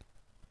Dwight.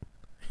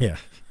 Yeah.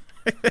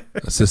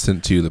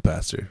 Assistant to the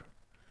pastor.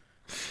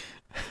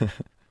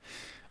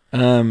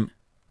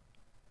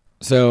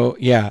 So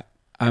yeah,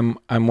 I'm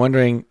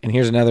wondering, and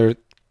here's another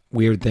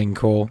weird thing,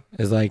 Cole,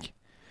 is like,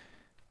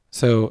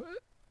 so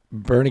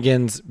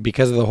Bernigans,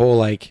 because of the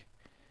whole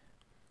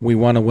we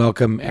want to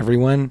welcome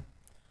everyone,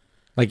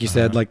 like you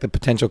said, like the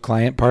potential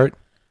client part.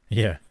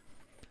 Yeah.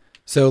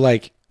 So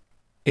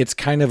it's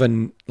kind of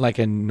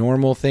a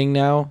normal thing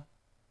now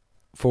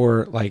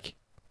for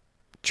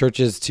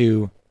churches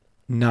to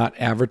not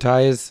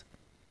advertise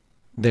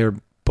their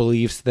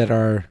beliefs that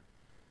are.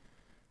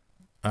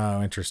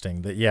 Oh,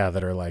 interesting.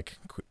 That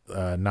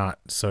are not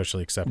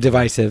socially acceptable.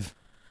 Divisive.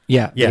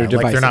 Yeah. Yeah.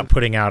 Divisive. They're not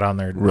putting out on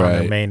their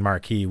main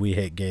marquee, "We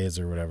hate gays"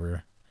 or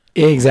whatever.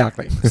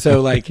 Exactly.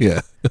 So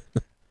yeah.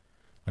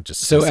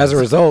 So as a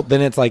result,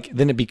 then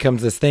it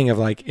becomes this thing of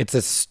it's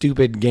a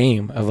stupid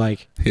game of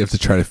you have to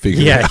try to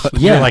figure it out.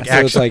 Yeah. You're so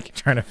actually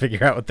it's trying to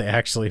figure out what they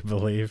actually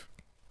believe.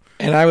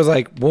 And I was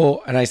like,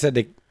 well, and I said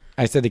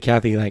to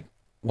Kathy,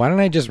 why don't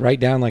I just write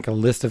down a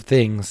list of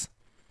things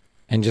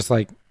and just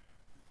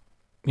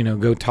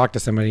go talk to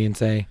somebody and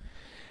say,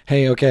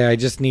 hey, okay, I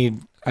just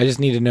need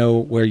to know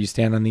where you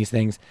stand on these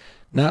things.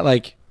 Not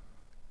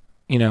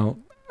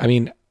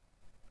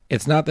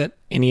it's not that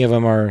any of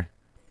them are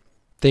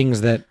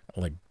things that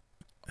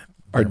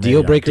are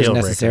deal breakers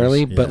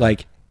necessarily,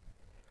 but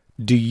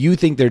do you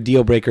think they're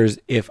deal breakers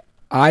if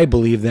I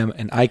believe them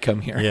and I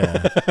come here?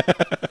 Yeah.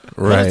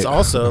 Right. But it's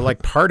also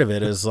part of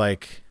it is I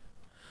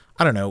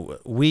don't know,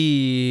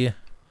 we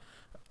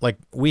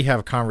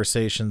have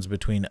conversations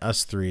between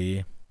us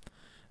three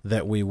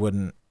that we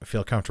wouldn't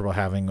feel comfortable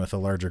having with a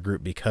larger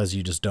group because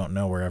you just don't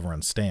know where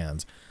everyone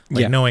stands.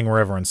 Knowing where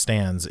everyone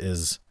stands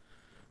is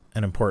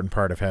an important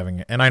part of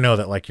having, and I know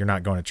that you're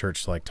not going to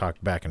church to talk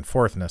back and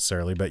forth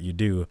necessarily, but you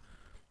do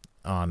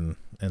in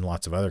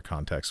lots of other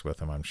contexts with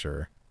them, I'm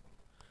sure.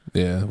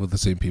 Yeah, with the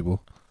same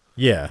people.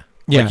 Yeah.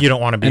 Yeah. You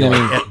don't want to be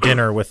at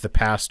dinner with the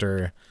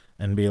pastor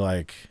and be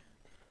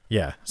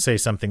say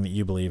something that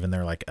you believe, and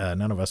they're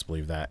none of us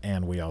believe that,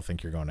 and we all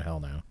think you're going to hell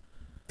now.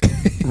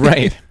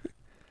 Right.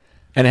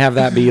 And have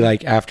that be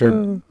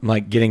after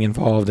getting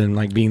involved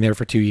and being there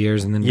for 2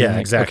 years, and then being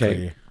exactly.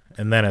 Okay.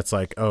 And then it's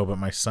oh, but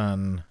my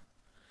son.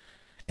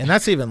 And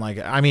that's even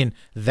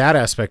that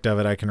aspect of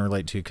it I can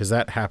relate to, because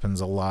that happens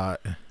a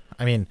lot.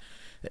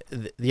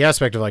 The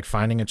aspect of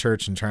finding a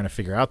church and trying to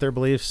figure out their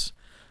beliefs,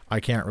 I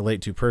can't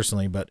relate to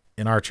personally, but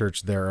in our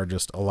church there are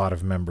just a lot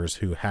of members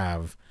who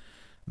have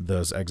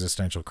those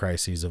existential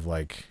crises of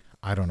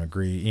I don't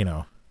agree,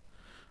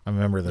 I'm a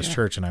member of this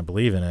church and I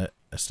believe in it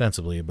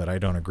ostensibly, but I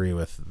don't agree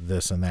with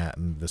this and that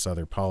and this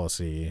other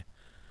policy.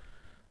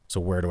 So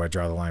where do I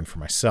draw the line for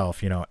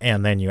myself,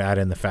 And then you add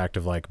in the fact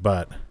of like,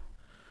 but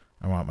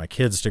I want my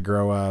kids to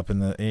grow up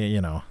and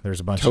there's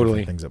a bunch of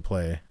different things at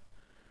play.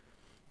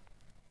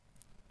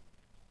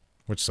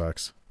 Which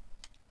sucks.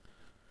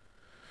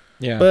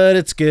 Yeah. But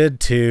it's good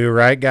too,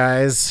 right,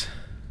 guys?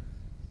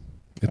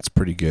 It's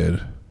pretty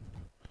good.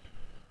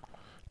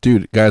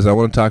 Dude, guys, I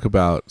want to talk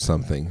about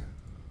something.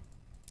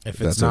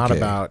 If it's not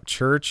about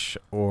church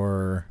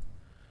or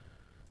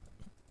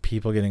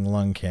people getting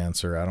lung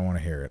cancer, I don't want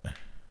to hear it.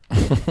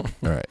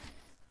 All right.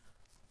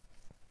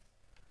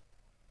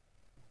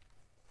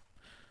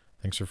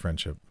 Thanks for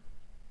friendship.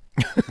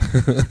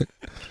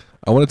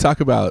 I want to talk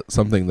about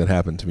something that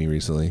happened to me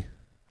recently.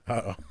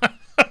 Uh-oh.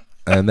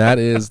 And that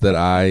is that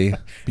I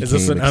became Is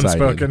this an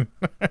excited. unspoken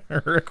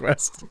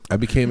request? I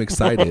became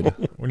excited.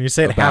 When you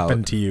say it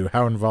happened to you,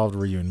 how involved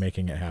were you in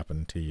making it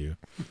happen to you?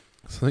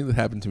 Something that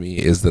happened to me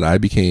is that I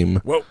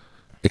became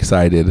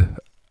excited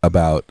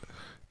about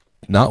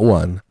not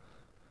one,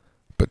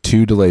 but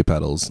 2 delay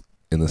pedals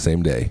in the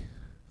same day.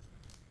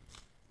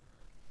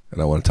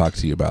 And I want to talk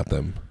to you about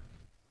them.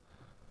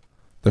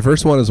 The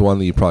first one is one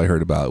that you probably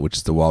heard about, which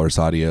is the Walrus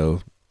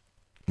Audio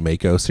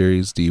Mako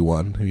series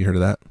D1. Have you heard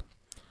of that?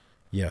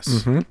 Yes.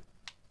 Mm-hmm.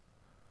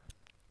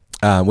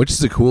 Which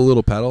is a cool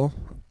little pedal,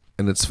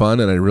 and it's fun,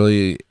 and I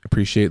really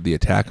appreciate the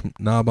attack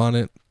knob on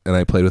it. And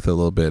I played with it a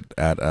little bit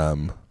at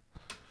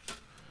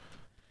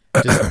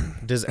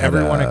Does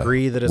everyone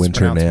agree that it's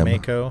Winter pronounced Nam.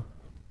 Mako?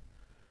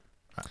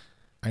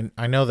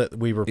 I know that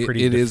we were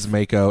pretty. It is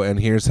Mako, and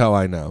here's how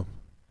I know.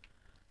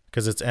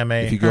 Because it's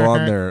M-A. If you go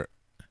on their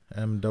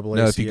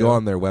M-double-A-C-O. No, if you go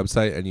on their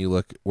website and you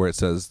look where it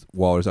says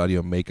Walrus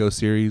Audio Mako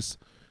series,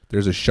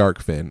 there's a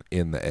shark fin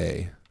in the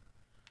A.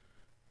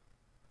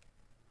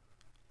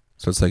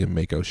 So it's like a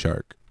Mako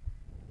shark.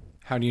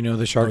 How do you know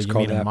the shark's you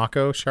called mean that? a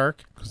Mako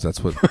shark? Because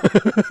that's what.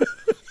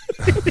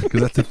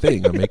 Because that's the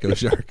thing, a Mako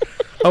shark.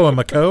 Oh, a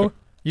Mako?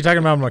 You talking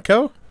about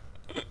Mako?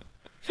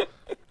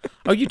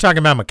 Oh, you talking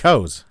about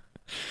Makos?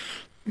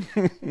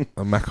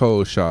 A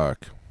Mako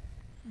shark.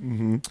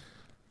 Mm-hmm.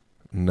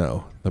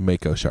 No, the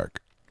Mako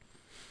shark.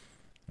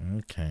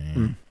 Okay.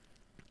 Did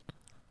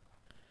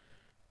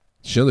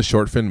you know the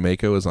short fin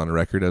Mako is on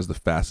record as the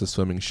fastest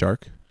swimming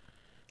shark?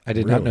 I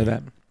did not know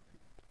that.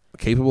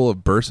 Capable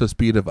of burst of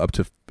speed of up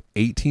to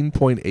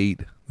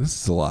 18.8.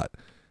 This is a lot.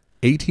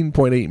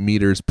 18.8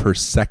 meters per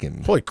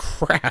second. Holy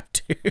crap,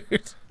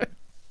 dude.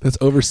 That's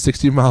over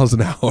 60 miles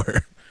an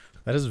hour.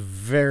 That is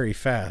very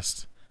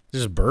fast. It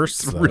just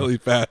bursts. It's though. really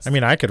fast. I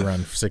mean, I could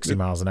run 60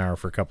 miles an hour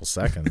for a couple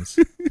seconds.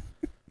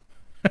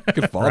 I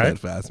could fall Right? that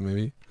fast,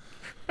 maybe.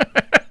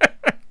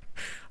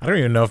 I don't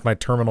even know if my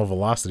terminal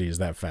velocity is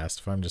that fast,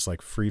 if I'm just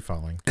like free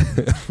falling.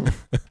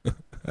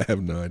 I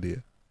have no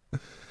idea.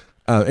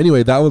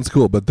 Anyway, that one's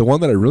cool. But the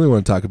one that I really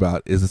want to talk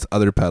about is this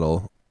other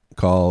pedal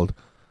called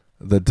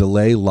the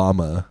Delay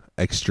Llama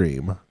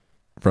Extreme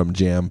from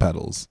Jam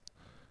Pedals.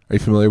 Are you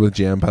familiar with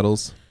Jam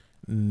Pedals?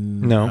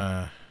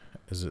 No.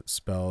 Is it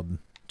spelled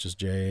just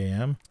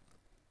J-A-M?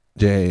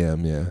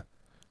 J-A-M, yeah.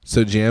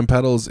 So Jam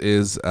Pedals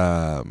is...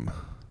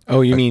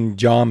 oh, you mean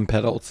Jam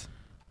pedals?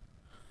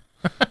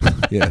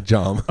 yeah,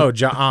 Jam. Oh,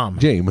 Ja'am.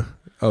 Jam.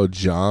 Oh,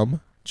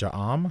 Jam.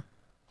 Ja'am?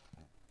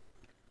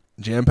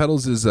 Jam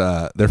Pedals is...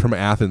 they're from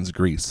Athens,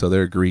 Greece. So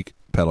they're a Greek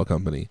pedal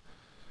company.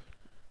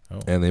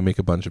 Oh. And they make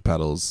a bunch of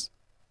pedals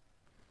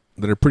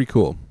that are pretty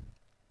cool.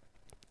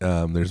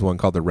 There's one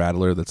called the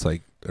Rattler that's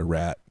like a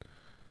rat.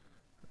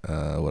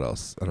 What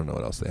else? I don't know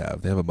what else they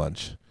have. They have a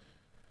bunch.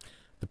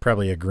 They're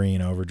probably a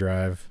green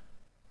overdrive.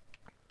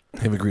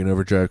 They have a green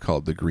overdrive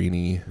called the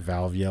Greenie.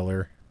 Valve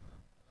Yeller.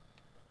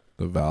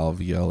 The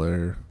Valve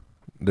Yeller.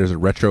 There's a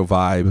Retro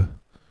Vibe.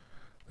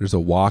 There's a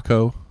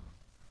Waco.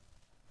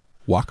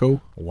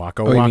 Waco?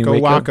 Waco, Oh, you mean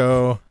Waco,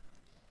 Waco? Waco.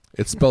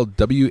 It's spelled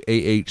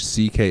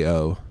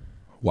W-A-H-C-K-O.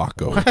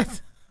 Waco.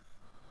 What?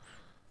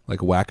 Like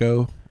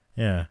wacko,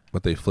 Yeah.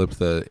 but they flipped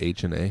the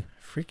H and A.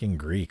 Freaking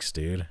Greeks,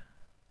 dude.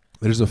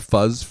 There's a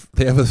fuzz.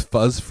 They have a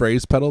fuzz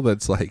phrase pedal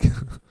that's like,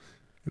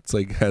 it's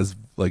like has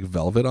like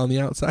velvet on the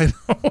outside.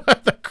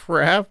 What the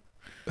crap?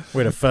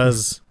 Wait, a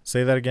fuzz.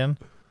 Say that again.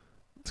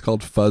 It's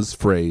called fuzz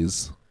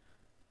phrase.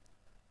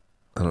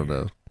 I don't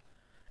know.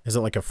 Is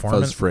it like a formant?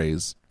 Fuzz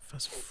phrase.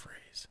 Fuzz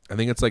phrase. I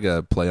think it's like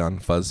a play on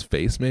fuzz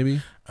face,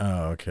 maybe.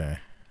 Oh, okay.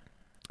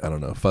 I don't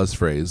know. Fuzz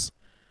phrase.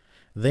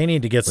 They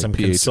need to get Like some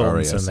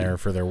consultants in PHRASE. there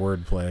for their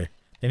wordplay.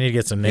 They need to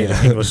get some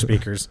native English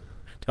speakers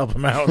to help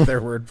them out with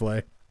their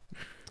wordplay.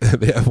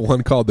 They have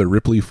one called the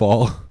Ripley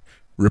Fall.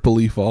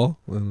 Ripley Fall.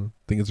 I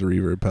think it's a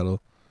reverb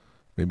pedal.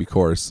 Maybe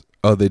chorus.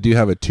 Oh, they do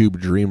have a Tube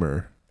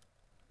Dreamer.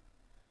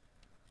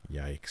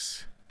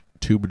 Yikes.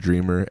 Tube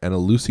Dreamer and a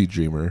Lucy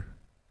Dreamer.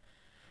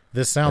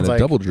 This sounds and a like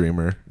Double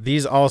Dreamer.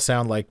 these all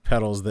sound like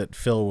pedals that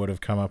Phil would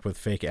have come up with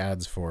fake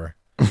ads for.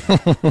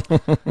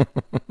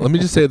 Let me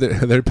just say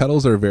that their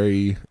pedals are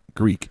very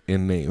Greek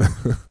in name.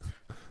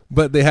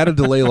 But they had a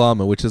Delay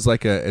Llama, which is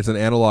like it's an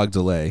analog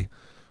delay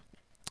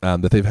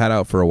that they've had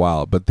out for a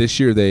while. But this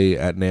year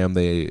at NAMM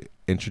they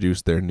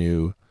introduced their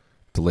new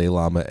Delay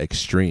Llama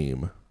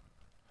Extreme,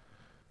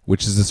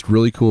 which is this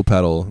really cool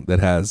pedal that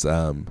has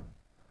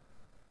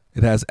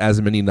it has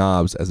as many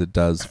knobs as it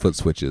does foot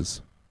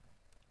switches,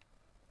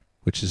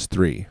 which is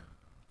 3.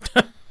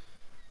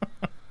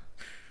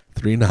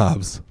 3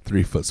 knobs,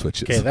 3 foot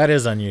switches. Okay, that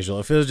is unusual.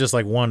 If it was just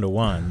like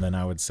 1-to-1, then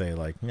I would say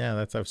like,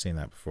 yeah, I've seen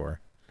that before.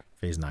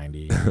 Phase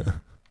 90.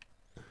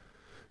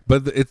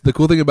 But the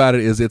cool thing about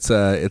it is it's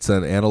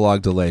an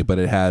analog delay, but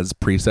it has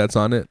presets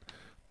on it,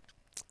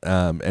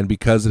 and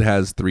because it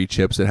has 3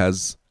 chips, it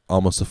has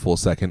almost a full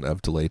second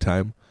of delay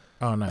time.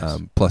 Oh,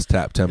 nice. Plus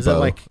tap tempo. Is it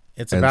like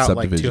it's about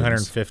like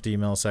 250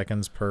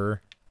 milliseconds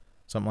per,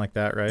 something like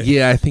that, right?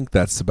 Yeah, I think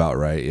that's about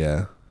right.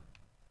 Yeah.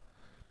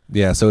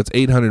 Yeah, so it's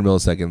 800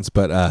 milliseconds,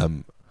 but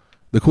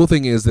the cool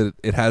thing is that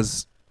it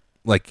has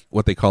like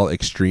what they call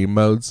extreme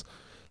modes.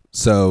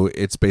 So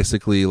it's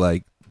basically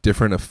like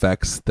different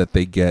effects that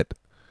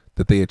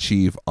they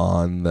achieve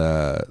on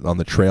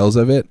the trails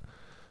of it,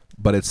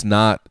 but it's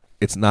not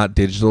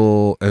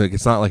digital.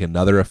 It's not like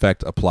another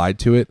effect applied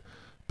to it,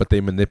 but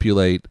they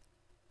manipulate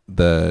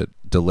the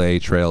delay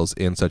trails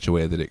in such a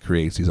way that it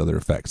creates these other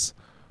effects.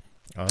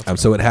 Oh,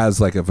 so it has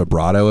like a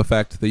vibrato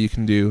effect that you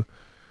can do,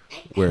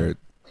 where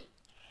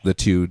the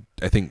two,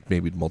 I think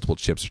maybe multiple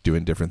chips are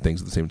doing different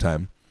things at the same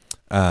time.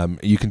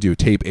 You can do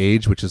tape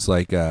age, which is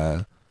like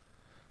a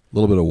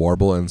little bit of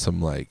warble and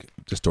some like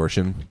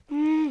distortion.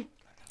 And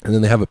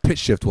then they have a pitch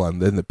shift one.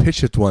 Then the pitch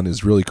shift one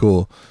is really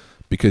cool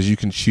because you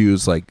can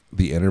choose like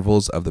the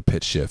intervals of the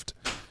pitch shift.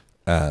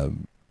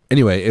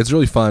 Anyway, it's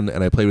really fun,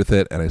 and I played with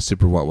it, and I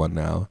super want one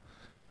now.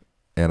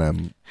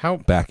 And I'm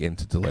back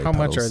into delay pedals.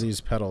 How much are these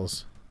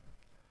pedals?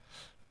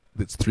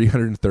 It's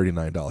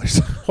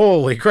 $339.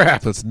 Holy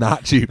crap! So it's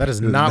not cheap. That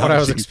is not what I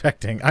was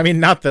expecting. I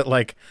mean, not that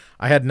like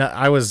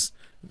I was,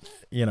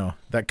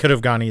 that could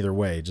have gone either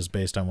way just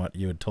based on what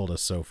you had told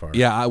us so far.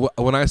 Yeah,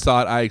 when I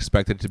saw it, I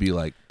expected it to be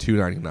like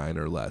 $299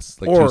 or less,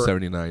 like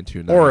 $279,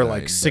 $299, or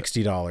like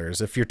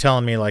 $60. If you're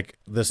telling me like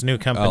this new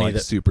company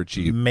that super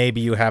cheap, maybe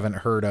you haven't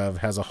heard of,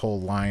 has a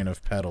whole line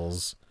of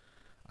pedals,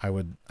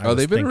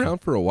 they've been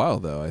around for a while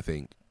though, I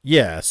think.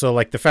 Yeah, so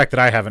like the fact that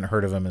I haven't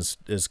heard of them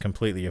is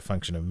completely a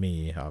function of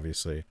me,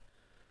 obviously,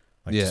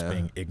 just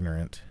being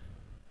ignorant.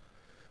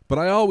 But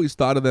I always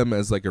thought of them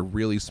as like a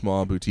really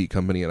small boutique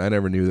company, and I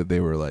never knew that they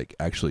were like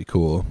actually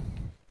cool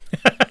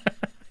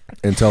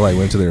until I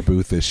went to their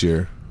booth this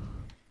year.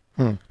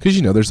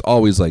 Because there's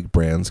always like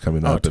brands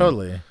coming up. Oh,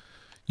 totally.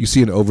 You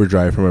see an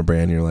overdrive from a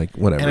brand, and you're like,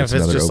 whatever. And if it's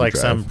just overdrive. like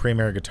some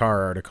Premier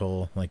Guitar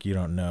article, like you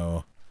don't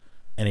know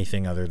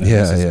anything other than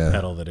this is a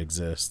pedal that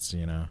exists,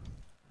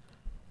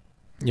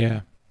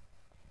 Yeah.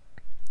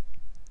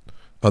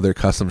 Other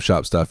custom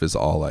shop stuff is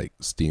all like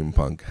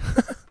steampunk.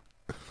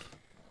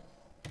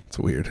 It's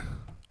weird.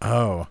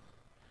 Oh.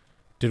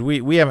 Did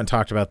we haven't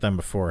talked about them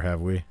before, have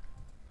we?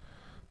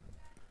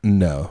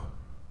 No.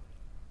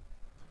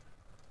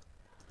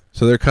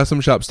 So their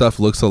custom shop stuff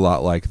looks a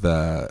lot like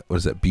the, what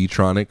is it,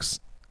 Beatronics?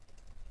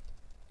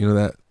 You know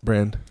that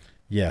brand?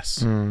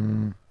 Yes.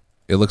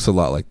 It looks a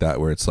lot like that,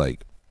 where it's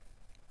like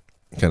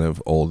kind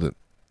of old,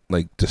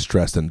 like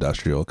distressed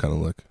industrial kind of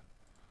look.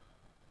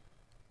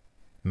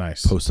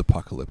 Nice.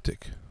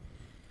 Post-apocalyptic.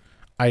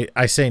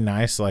 I say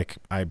nice, like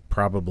I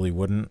probably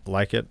wouldn't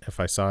like it if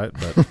I saw it,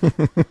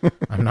 but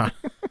I'm not.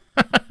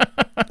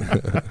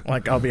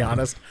 Like, I'll be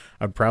honest,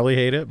 I'd probably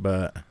hate it,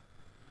 but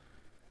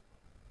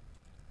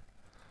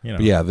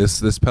But yeah,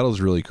 this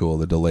pedal's really cool,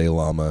 the Delay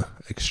Llama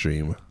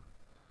Extreme.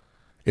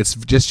 It's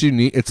just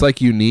unique. It's like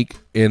unique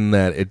in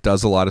that it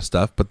does a lot of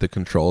stuff, but the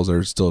controls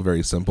are still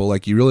very simple.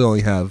 Like, you really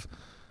only have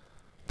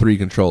 3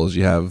 controls.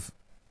 You have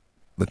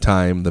the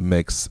time, the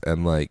mix,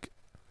 and like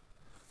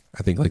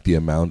I think like the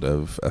amount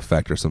of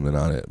effect or something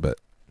on it. But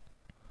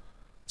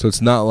so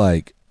it's not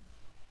like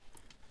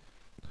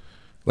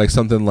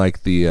something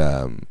like the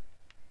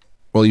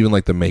even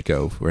like the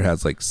Mako, where it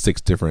has like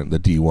 6 different, the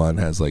D1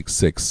 has like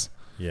 6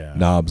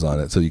 knobs on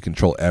it, so you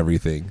control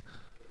everything.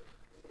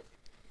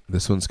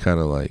 This one's kind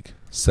of like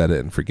set it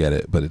and forget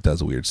it, but it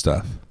does weird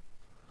stuff,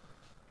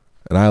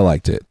 and I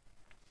liked it.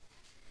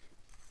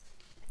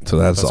 So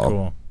that's all.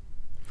 Cool.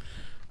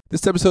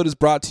 This episode is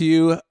brought to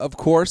you, of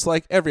course,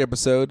 like every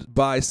episode,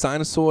 by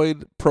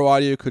Sinusoid Pro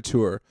Audio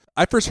Couture.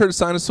 I first heard of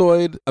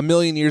Sinusoid a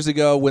million years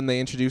ago when they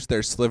introduced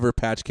their sliver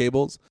patch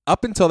cables.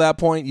 Up until that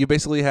point, you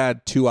basically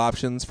had 2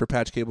 options for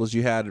patch cables.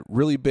 You had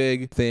really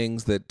big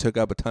things that took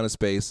up a ton of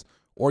space,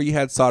 or you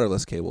had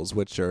solderless cables,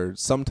 which are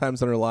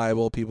sometimes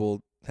unreliable.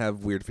 People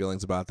have weird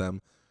feelings about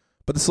them.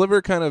 But the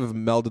sliver kind of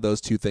melded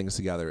those 2 things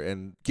together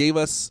and gave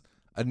us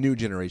a new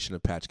generation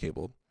of patch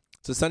cable.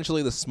 It's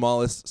essentially the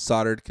smallest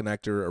soldered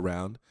connector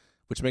around,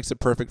 which makes it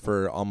perfect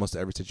for almost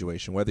every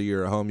situation, whether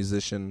you're a home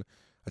musician,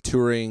 a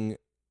touring,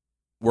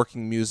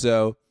 working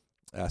muso,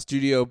 a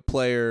studio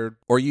player,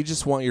 or you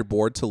just want your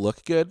board to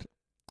look good.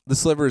 The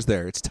sliver is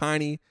there. It's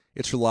tiny,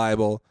 it's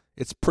reliable,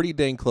 it's pretty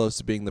dang close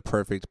to being the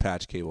perfect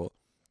patch cable.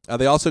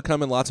 They also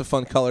come in lots of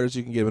fun colors.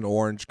 You can get an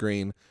orange,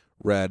 green,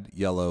 red,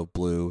 yellow,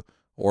 blue,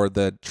 or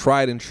the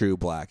tried and true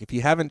black. If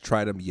you haven't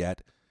tried them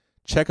yet,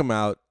 check them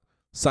out.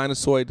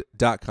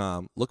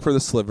 Sinusoid.com. Look for the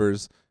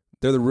slivers.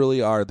 They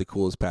really are the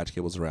coolest patch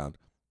cables around.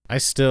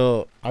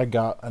 I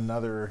got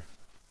another.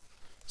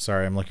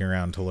 Sorry, I'm looking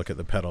around to look at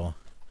the pedal.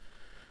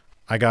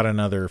 I got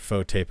another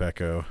faux tape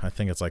echo. I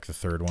think it's like the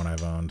third one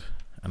I've owned,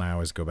 and I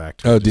always go back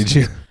to it. Oh, did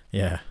you?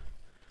 Yeah.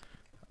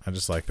 I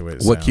just like the way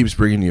it sounds. What keeps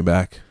bringing you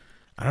back?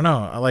 I don't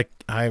know.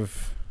 I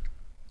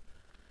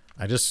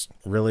just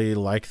really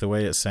like the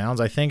way it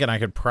sounds, I think, and I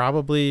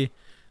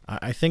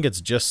think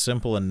it's just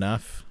simple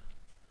enough.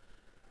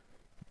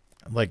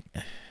 Like,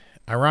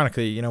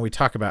 ironically, we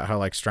talk about how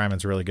like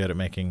Strymon's really good at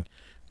making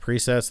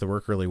presets that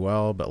work really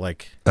well, but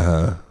like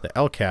the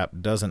L cap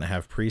doesn't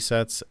have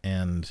presets,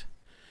 and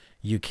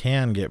you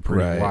can get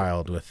pretty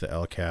wild with the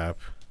L cap.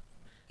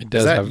 It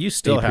does. You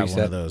still have one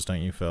of those,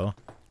 don't you, Phil?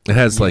 It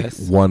has like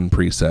one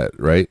preset,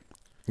 right?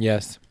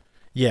 Yes.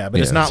 Yeah,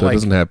 but it's not so like it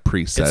doesn't have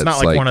presets. It's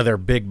not like one of their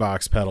big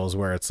box pedals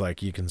where it's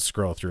like you can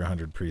scroll through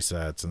 100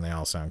 presets and they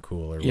all sound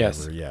cool or whatever.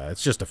 Yes. Yeah,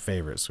 it's just a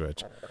favorite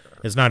switch.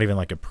 It's not even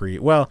like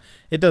well,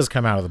 it does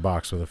come out of the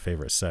box with a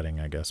favorite setting,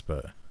 I guess,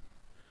 but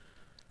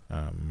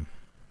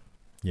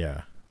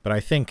yeah. But I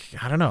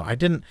don't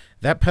know.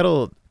 That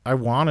pedal, I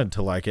wanted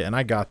to like it, and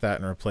I got that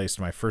and replaced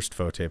my first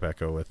faux tape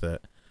echo with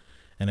it.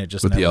 And it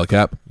just with the L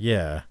cap?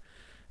 Yeah.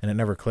 And it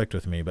never clicked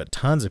with me, but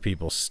tons of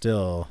people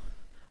still,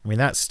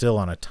 that's still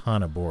on a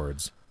ton of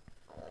boards.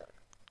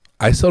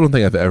 I still don't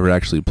think I've ever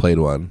actually played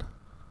one.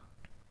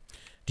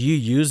 Do you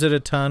use it a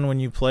ton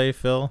when you play,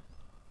 Phil?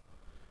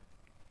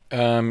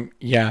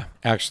 Yeah,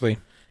 actually.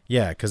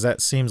 Yeah, because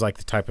that seems like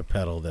the type of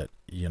pedal that,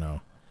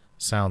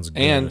 sounds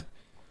good. And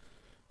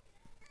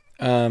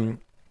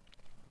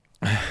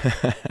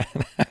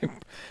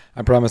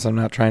I promise I'm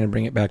not trying to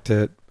bring it back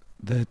to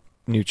the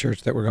new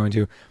church that we're going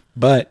to,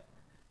 but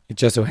it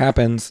just so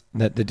happens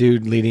that the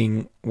dude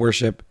leading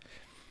worship,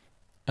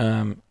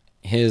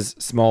 his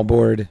small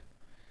board,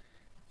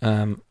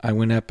 I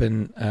went up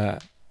and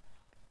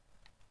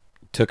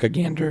took a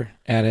gander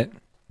at it.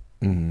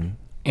 Mm-hmm.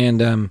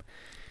 And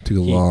took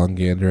a long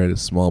gander at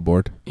his small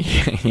board.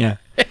 Yeah.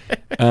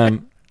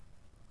 And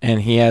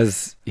he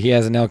has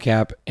an L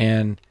cap,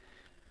 and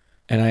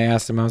I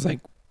asked him, I was like,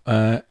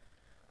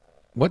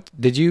 what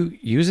did you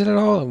use it at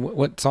all?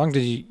 What song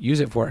did you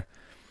use it for?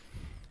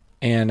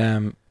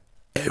 And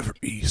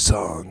every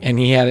song. And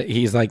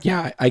he's like,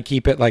 yeah, I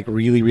keep it like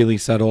really, really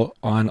subtle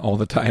on all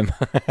the time.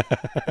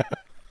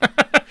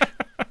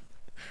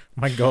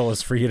 My goal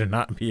is for you to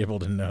not be able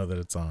to know that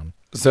it's on.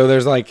 So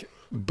there's like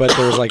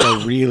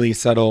a really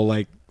subtle,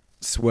 like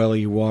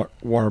swelly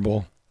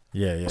warble.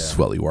 Yeah.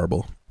 Swelly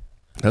warble.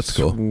 That's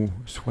cool.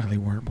 Swelly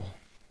warble.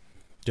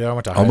 Dude, I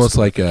went to almost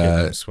like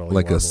a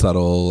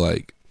subtle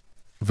like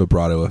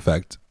vibrato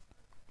effect.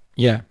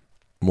 Yeah.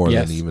 More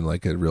than even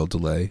like a real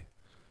delay.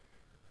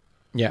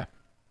 Yeah.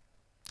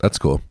 That's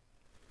cool.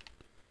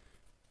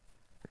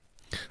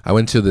 I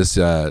went to this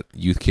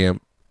youth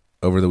camp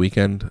over the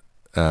weekend.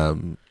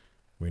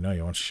 We know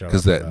you want to show up.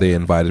 Because they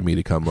invited me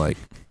to come like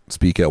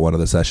speak at one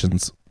of the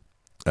sessions.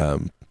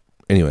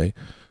 Anyway,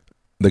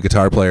 the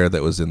guitar player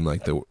that was in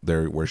like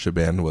their worship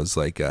band was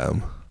like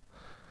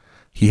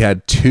he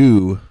had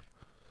two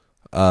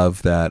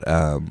of that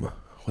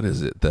what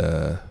is it,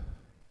 the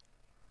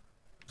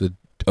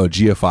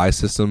GFI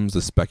systems, the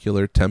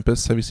Specular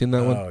Tempest. Have you seen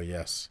that one? Oh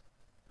yes.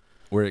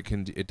 Where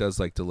it does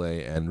like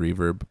delay and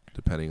reverb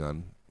depending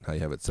on how you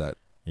have it set.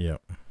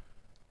 Yep.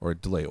 Or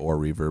delay or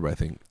reverb, I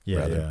think. Yeah,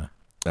 rather.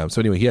 Yeah.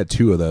 So anyway, he had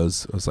two of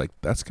those. I was like,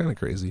 that's kind of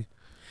crazy.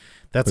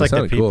 That's like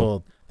the people.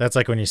 Cool. That's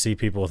like when you see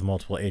people with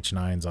multiple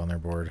H9s on their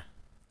board.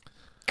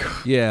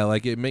 Yeah,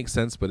 like it makes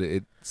sense, but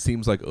it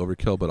seems like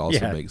overkill, but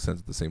also makes sense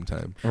at the same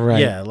time. Right.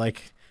 Yeah,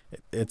 like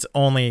it's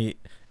only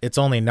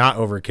not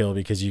overkill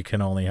because you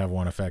can only have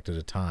one effect at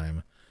a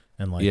time,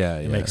 and like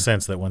it makes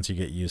sense that once you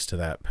get used to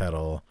that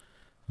pedal,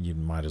 you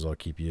might as well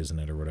keep using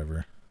it or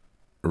whatever.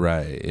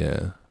 Right.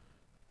 Yeah.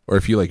 Or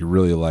if you like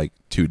really like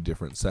two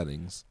different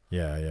settings.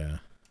 Yeah.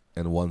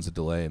 And one's a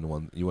delay, and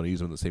one you want to use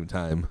them at the same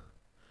time.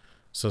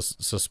 So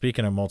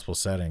speaking of multiple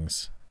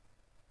settings,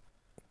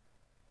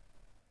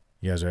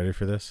 you guys ready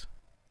for this?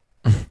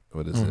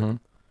 What is it? I'm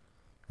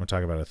gonna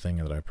talk about a thing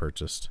that I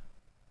purchased.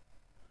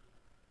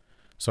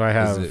 So I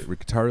have. Is it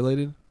guitar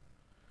related?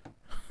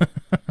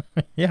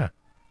 Yeah.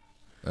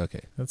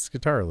 Okay. That's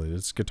guitar related.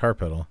 It's a guitar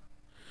pedal.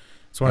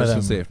 It's one I was of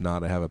them. Gonna say if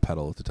not, I have a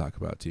pedal to talk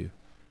about too.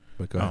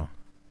 But go ahead.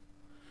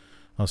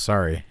 Oh,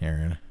 sorry,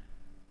 Aaron.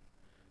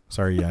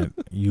 Sorry,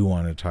 you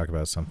wanted to talk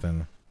about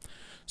something.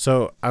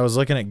 So I was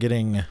looking at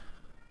getting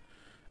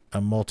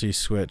a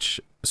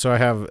multi-switch. So I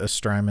have a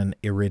Strymon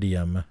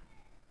Iridium.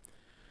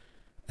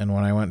 And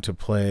when I went to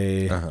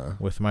play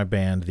with my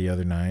band the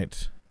other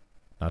night,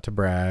 not to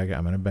brag,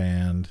 I'm in a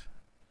band.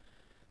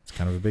 It's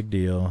kind of a big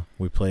deal.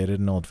 We played at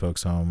an old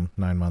folks home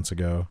 9 months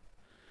ago.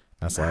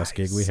 That's the last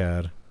gig we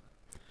had.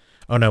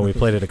 Oh, no, we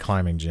played at a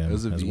climbing gym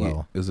as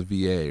well. It was a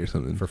VA or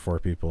something. For 4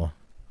 people.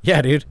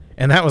 Yeah, dude.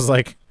 And that was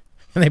like,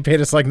 and they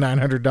paid us like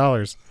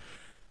 $900.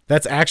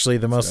 That's actually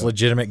the most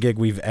legitimate gig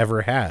we've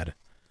ever had.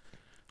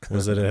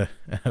 Was at a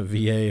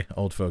VA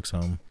old folks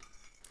home.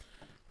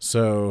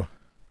 So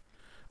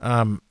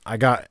I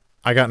got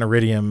an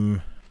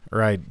Iridium,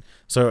 right?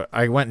 So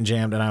I went and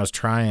jammed, and I was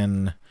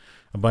trying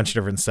a bunch of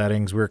different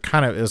settings. It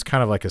was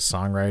kind of like a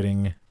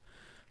songwriting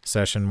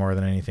session more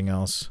than anything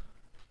else.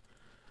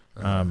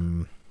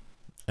 And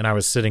I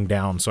was sitting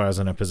down, so I was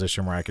in a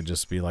position where I could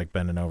just be like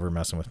bending over,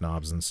 messing with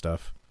knobs and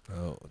stuff.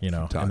 Oh,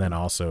 and then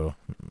also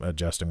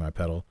adjusting my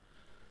pedal.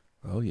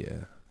 Oh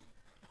yeah.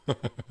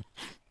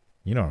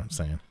 You know what I'm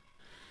saying.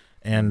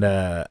 And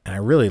I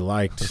really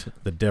liked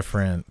the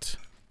different,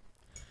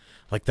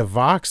 like the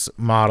Vox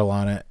model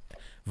on it.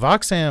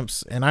 Vox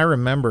amps, and I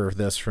remember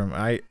this from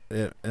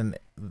and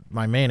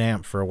my main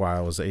amp for a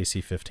while was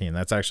AC-15.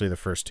 That's actually the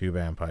first tube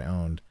amp I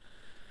owned,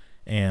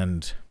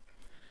 and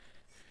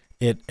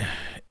it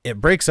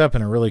breaks up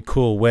in a really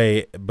cool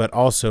way, but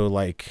also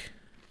like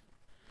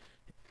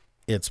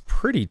it's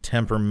pretty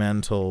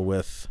temperamental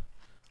with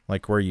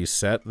like where you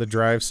set the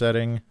drive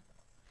setting.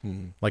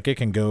 Like it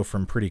can go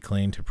from pretty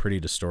clean to pretty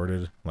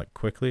distorted, like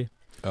quickly.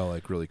 Oh,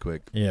 like really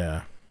quick.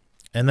 Yeah.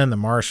 And then the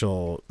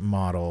Marshall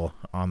model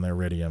on the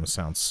Iridium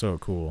sounds so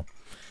cool.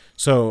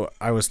 So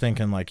I was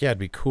thinking like, yeah, it'd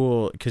be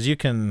cool because you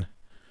can,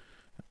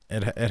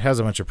 it has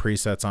a bunch of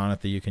presets on it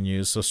that you can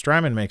use. So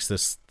Strymon makes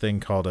this thing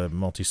called a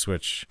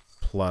multi-switch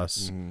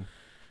plus.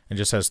 It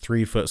just has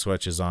 3 foot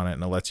switches on it,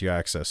 and it lets you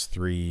access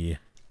 3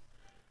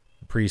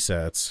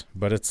 presets,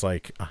 but it's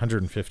like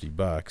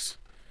 $150.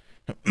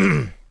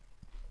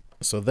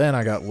 So then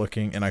I got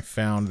looking, and I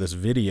found this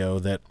video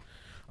that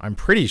I'm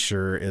pretty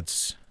sure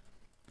it's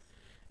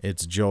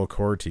Joel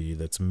Corti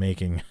that's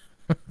making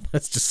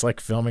that's just like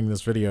filming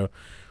this video,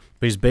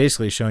 but he's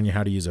basically showing you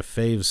how to use a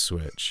fave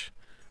switch,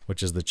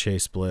 which is the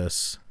Chase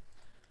Bliss.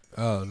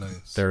 Oh,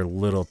 nice. Their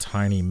little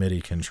tiny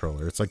MIDI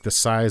controller. It's like the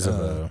size of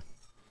a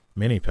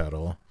mini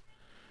pedal.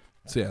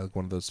 So yeah, like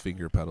one of those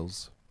finger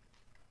pedals.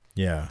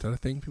 Yeah. Is that a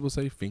thing people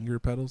say, finger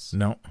pedals?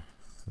 No,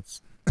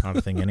 that's not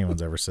a thing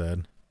anyone's ever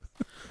said.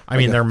 I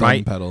mean, there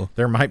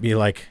might be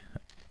like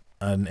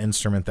an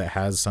instrument that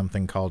has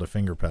something called a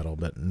finger pedal,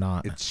 but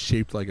not. It's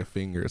shaped like a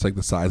finger. It's like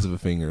the size of a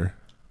finger.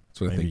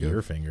 That's what maybe I think your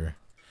of. finger.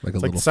 Like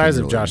it's like the size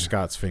of Josh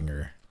Scott's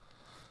finger.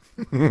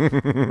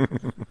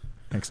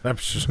 Except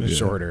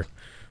shorter.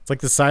 It's like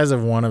the size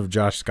of one of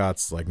Josh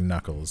Scott's like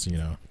knuckles, you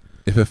know.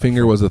 If a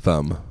finger was a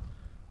thumb.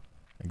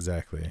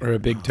 Exactly. Or a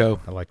big toe.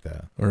 I like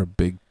that. Or a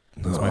big.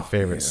 That's my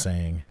favorite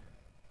saying.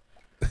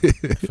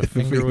 If a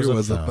finger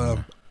was a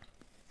thumb,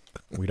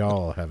 we'd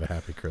all have a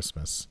happy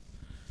Christmas.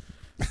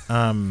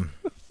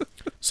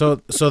 So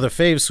the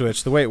fave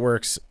switch, the way it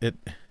works, it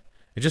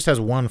just has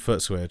 1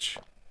 foot switch,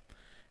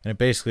 and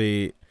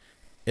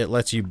it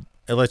lets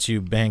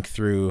you bank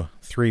through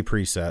 3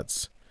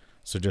 presets.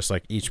 So just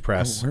like each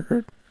press. Oh,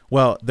 word?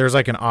 Well, there's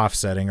like an off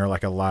setting or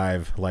like a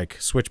live, like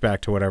switch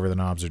back to whatever the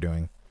knobs are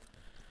doing.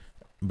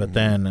 But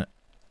then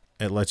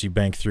it lets you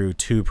bank through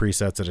 2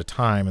 presets at a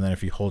time, and then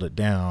if you hold it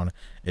down,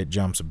 it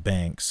jumps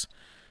banks.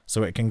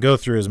 So it can go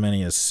through as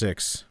many as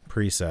 6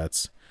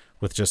 presets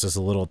with just this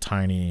little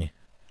tiny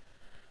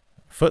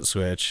foot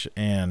switch,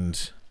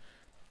 and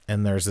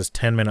there's this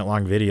 10-minute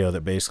long video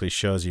that basically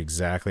shows you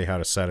exactly how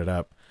to set it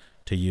up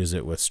to use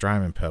it with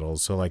Strymon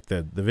pedals. So like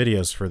the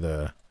videos for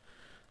the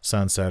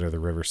Sunset or the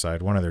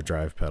Riverside, one of their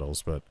drive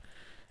pedals, but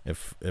it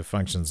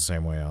functions the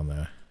same way on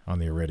the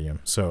Iridium.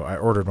 So I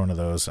ordered one of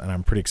those, and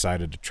I'm pretty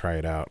excited to try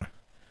it out.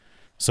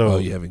 So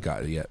you haven't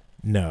got it yet?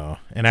 No,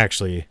 and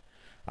actually,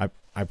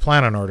 I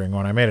plan on ordering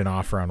one. I made an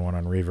offer on one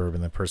on Reverb,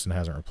 and the person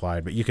hasn't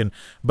replied. But you can,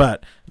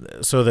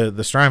 so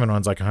the Strymon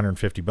one's like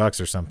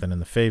 $150 or something, and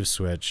the Fave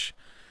Switch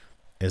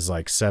is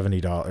like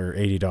 $70 or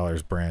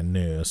 $80 brand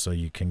new. So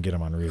you can get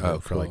them on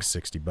Reverb for like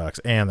 $60,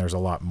 and there's a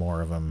lot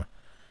more of them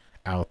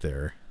out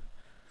there.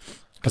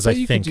 Because I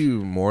think you could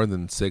do more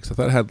than 6. I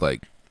thought it had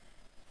like,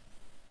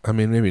 I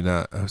mean, maybe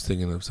not. I was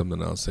thinking of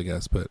something else, I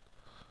guess, but.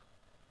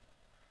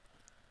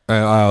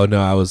 Oh no,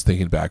 I was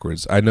thinking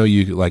backwards. I know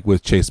you like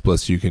with Chase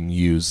Bliss, you can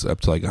use up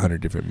to like 100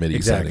 different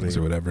MIDI settings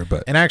or whatever.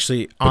 But and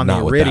actually on the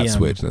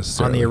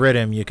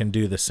Iridium, you can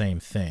do the same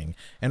thing.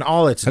 And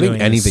all it's doing, I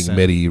think anything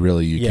MIDI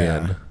really you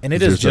can. And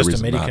it is just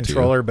a MIDI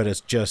controller, but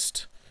it's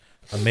just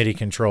a MIDI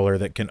controller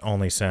that can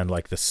only send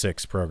like the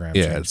 6 program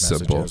change messages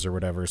simple. Or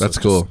whatever. So that's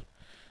cool.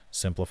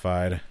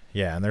 Simplified,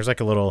 yeah. And there's like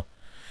a little,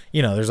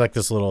 there's like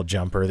this little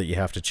jumper that you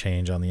have to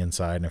change on the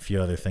inside, and a few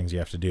other things you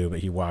have to do. But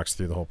he walks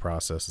through the whole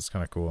process. It's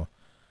kind of cool.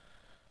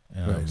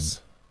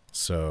 Nice.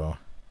 So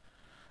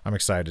I'm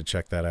excited to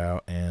check that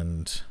out.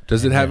 And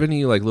does it have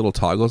any like little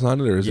toggles on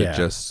it, or is it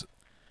just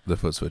the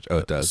foot switch? Oh,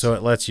 it does. So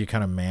it lets you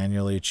kind of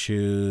manually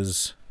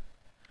choose.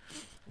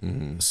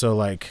 So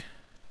like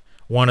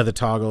one of the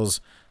toggles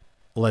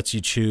lets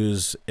you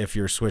choose if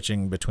you're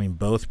switching between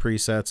both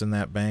presets in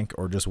that bank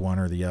or just one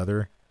or the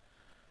other,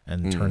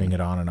 and turning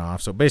it on and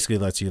off. So it basically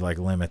lets you like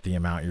limit the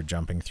amount you're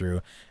jumping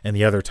through, and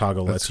the other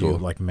toggle lets you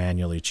like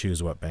manually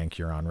choose what bank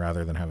you're on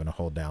rather than having to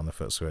hold down the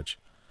foot switch.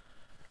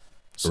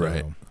 So,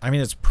 right. I mean,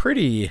 it's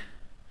pretty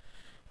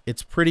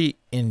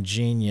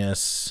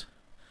ingenious.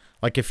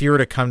 Like if you were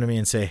to come to me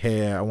and say,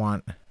 "Hey, I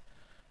want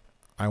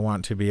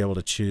to be able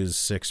to choose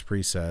 6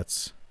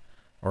 presets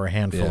or a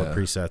handful of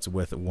presets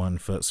with 1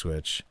 foot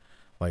switch,"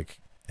 like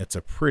it's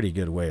a pretty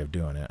good way of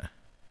doing it.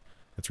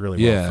 It's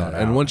really well thought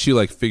out. And once you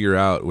like figure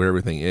out where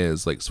everything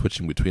is, like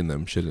switching between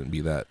them shouldn't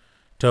be that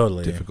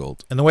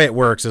difficult. And the way it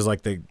works is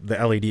like the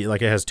LED,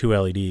 like it has 2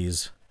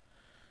 LEDs,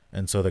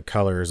 and so the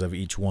colors of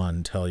each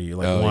one tell you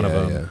like one of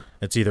them.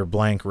 It's either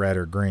blank, red,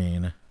 or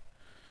green,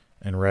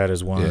 and red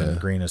is 1, and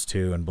green is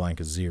 2, and blank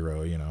is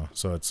 0. You know,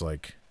 so it's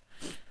like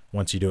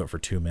once you do it for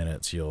 2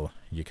 minutes, you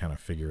kind of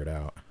figure it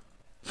out.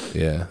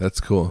 Yeah, that's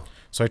cool.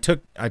 So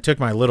I took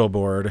my little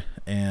board,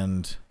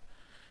 and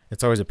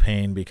it's always a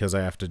pain because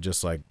I have to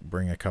just like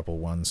bring a couple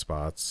 1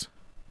 spots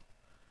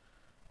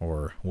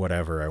or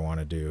whatever I want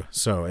to do.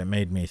 So it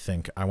made me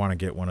think I want to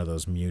get one of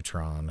those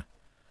Mutron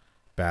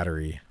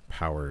battery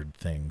powered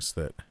things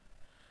that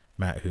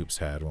Matt Hoops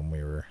had when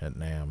we were at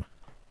NAMM.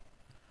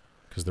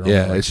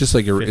 It's just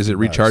like is it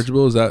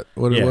rechargeable? Is that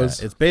what it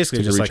was? It's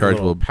basically just like a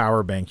little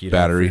power bank you'd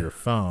have for your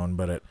phone,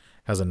 but it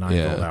has a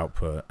 9-volt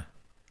output.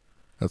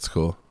 That's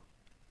cool.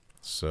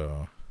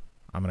 So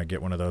I'm going to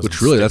get one of those.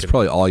 Which really, that's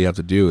probably all you have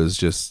to do is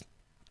just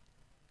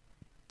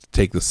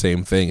take the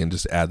same thing and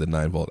just add the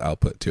 9-volt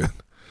output to it.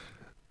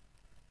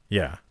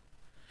 Yeah.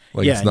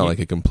 Like it's not like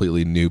a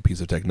completely new piece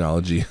of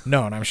technology.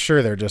 No, and I'm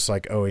sure they're just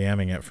like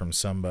OEMing it from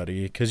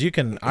somebody. Because you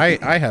can,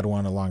 I had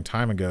one a long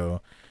time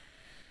ago.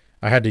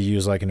 I had to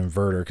use like an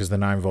inverter because the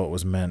 9-volt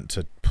was meant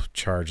to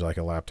charge like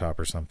a laptop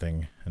or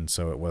something. And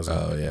so it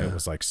wasn't, it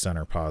was like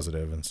center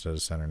positive instead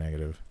of center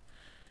negative.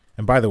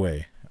 And by the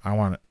way, I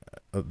want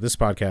this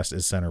podcast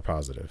is center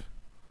positive.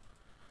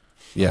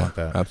 Yeah,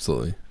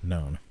 absolutely.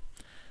 Known.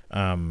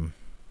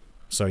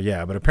 So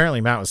yeah, but apparently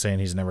Matt was saying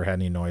he's never had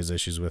any noise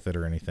issues with it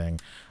or anything.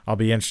 I'll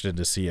be interested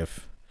to see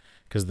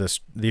because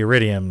the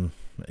Iridium,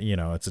 you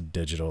know, it's a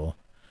digital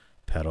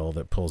pedal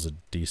that pulls a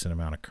decent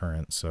amount of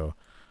current. So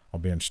I'll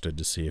be interested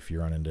to see if you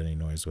run into any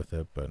noise with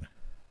it. But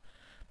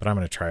I'm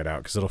going to try it out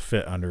because it'll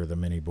fit under the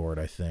mini board,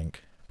 I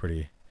think,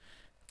 pretty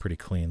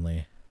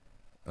cleanly.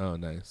 Oh,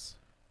 nice.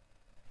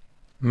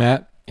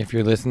 Matt, if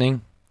you're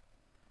listening,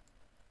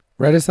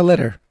 write us a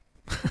letter.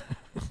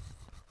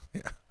 Yeah,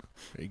 there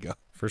you go.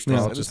 First of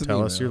all, just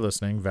tell us you're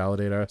listening.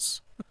 Validate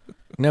us.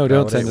 No,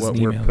 don't send us what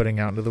an email. We're putting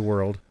out into the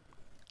world.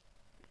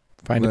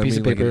 Find a piece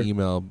of paper. Like an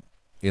email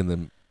in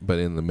the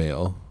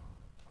mail.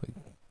 Like,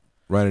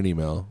 write an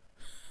email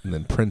and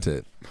then print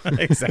it.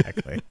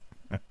 Exactly.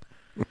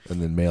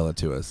 And then mail it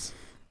to us.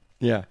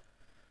 Yeah.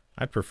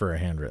 I'd prefer a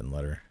handwritten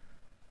letter.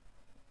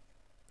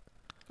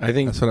 I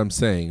think that's what I'm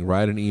saying.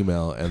 Write an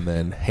email and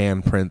then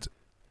hand print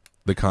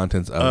the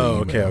contents of the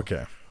email.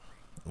 Okay.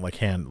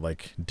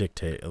 Like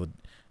dictate.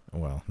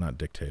 Well, not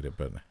dictate it,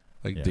 but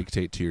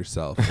dictate to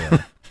yourself.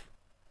 Yeah.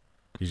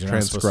 You're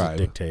not supposed to Transcribe.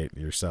 dictate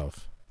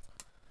yourself.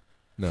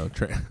 No,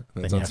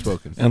 that's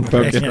unspoken.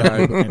 Unspoken.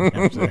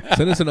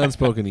 Send us an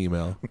unspoken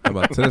email. How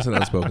about send us an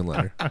unspoken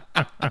letter?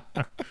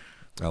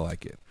 I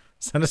like it.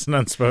 Send us an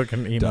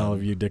unspoken email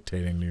of you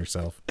dictating to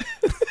yourself.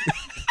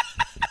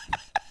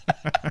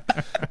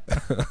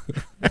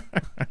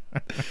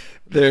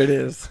 There it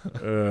is.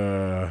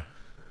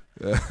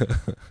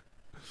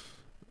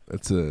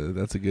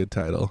 That's a good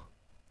title.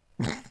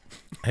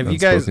 Have you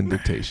guys Unspoken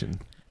Dictation?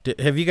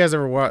 Have you guys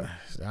ever watched?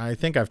 I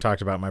think I've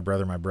talked about My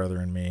Brother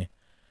and Me.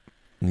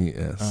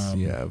 Yes,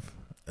 you have.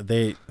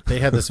 They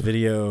had this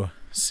video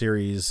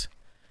series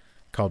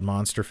called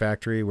Monster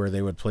Factory where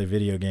they would play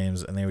video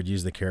games and they would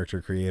use the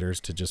character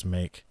creators to just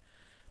make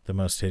the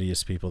most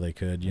hideous people they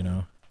could, you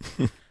know.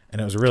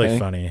 And it was really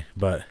funny,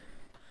 but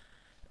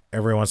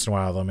every once in a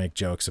while they'll make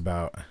jokes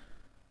about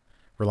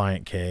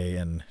Reliant K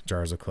and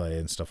Jars of Clay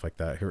and stuff like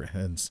that,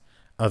 and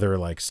other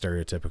like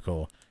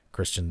stereotypical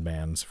Christian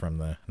bands from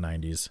the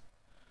 90s.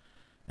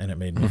 And it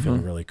made me feel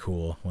really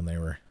cool when they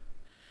were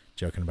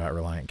joking about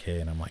Reliant K,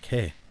 and I'm like,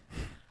 hey,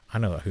 I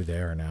know who they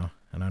are now,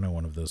 and I know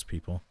one of those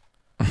people.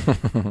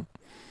 I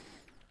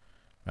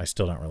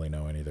still don't really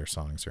know any of their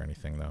songs or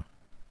anything, though.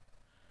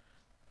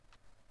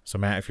 So,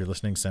 Matt, if you're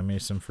listening, send me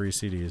some free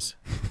CDs.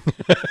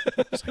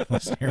 So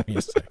listen to your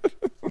music.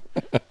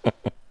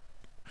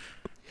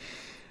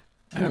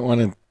 I don't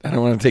want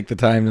to take the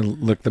time to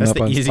look them up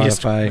on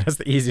Spotify. That's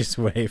the easiest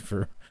way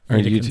for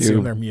me to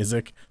consume their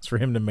music. It's for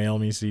him to mail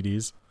me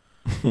CDs.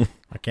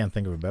 I can't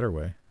think of a better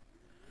way.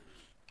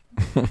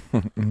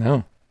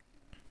 No.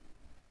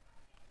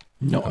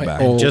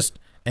 And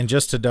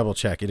just to double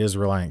check, it is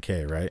Reliant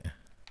K, right?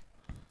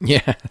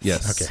 Yeah.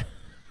 Yes. Okay.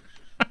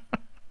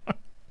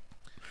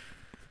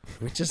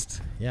 I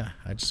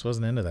just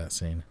wasn't into that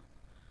scene.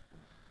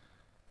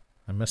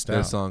 I missed out.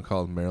 There's a song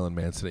called Marilyn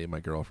Manson Ate My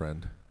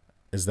Girlfriend.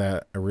 Is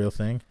that a real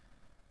thing?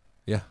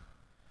 Yeah.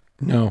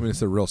 No. I mean,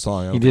 it's a real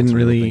song. He didn't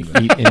really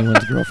eat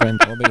anyone's girlfriend.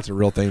 I don't think it's a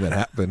real thing that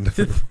happened.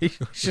 He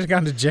should have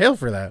gone to jail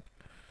for that.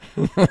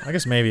 I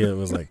guess maybe it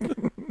was like,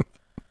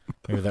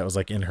 maybe that was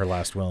like in her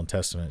last will and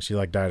testament. She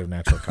like died of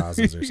natural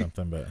causes or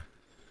something, but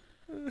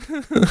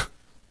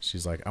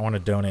she's like, I want to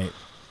donate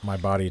my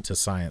body to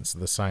science,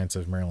 the science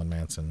of Marilyn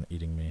Manson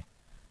eating me.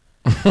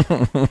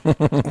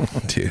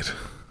 Dude.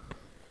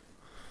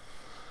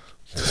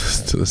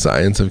 To the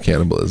science of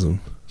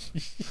cannibalism.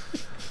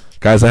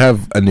 Guys, I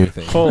have a new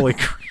thing. Holy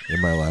crap.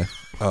 In my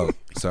life. Oh,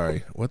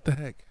 sorry. What the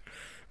heck?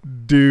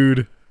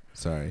 Dude.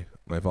 Sorry.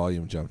 My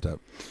volume jumped up.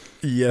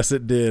 Yes,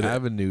 it did. I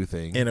have a new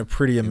thing. In a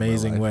pretty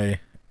amazing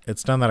way.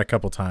 It's done that a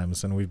couple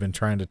times, and we've been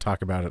trying to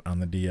talk about it on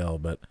the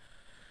DL, but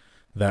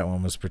that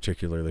one was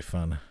particularly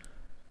fun.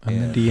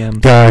 On the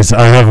DM. Guys,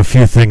 I have a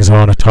few things I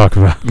want to talk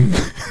about.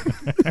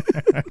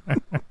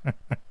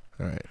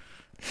 All right.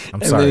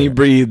 I'm and sorry. then he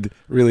breathed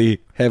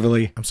really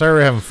heavily. I'm sorry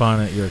we're having fun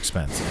at your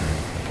expense,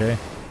 Aaron, okay?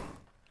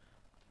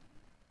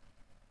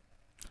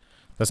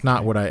 That's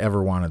not what I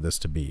ever wanted this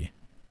to be.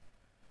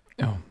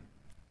 Oh.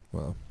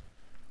 Well,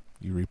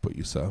 you reap what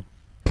you sow.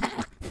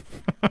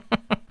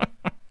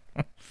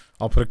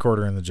 I'll put a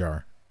quarter in the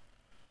jar.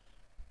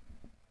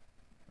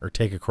 Or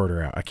take a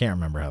quarter out. I can't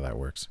remember how that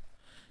works.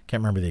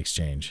 Can't remember the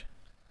exchange.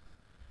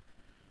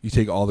 You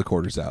take all the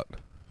quarters out.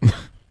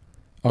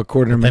 I'll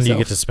quarter myself. Then do you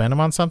get to spend them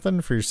on something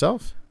for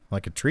yourself?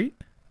 Like a treat?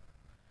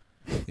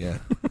 Yeah.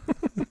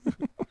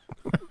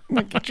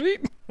 Like a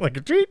treat. Like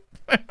a treat?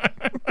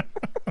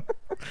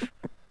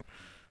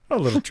 A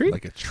little treat?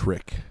 Like a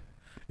trick.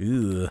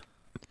 Ugh.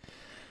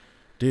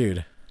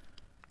 Dude.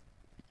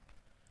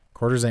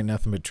 Quarters ain't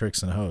nothing but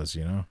tricks and hoes,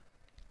 you know?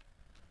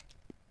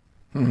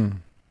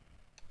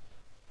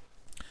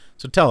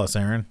 So tell us,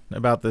 Aaron,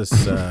 about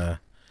this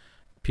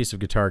piece of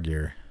guitar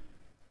gear.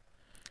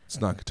 It's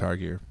not guitar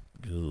gear.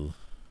 Ugh.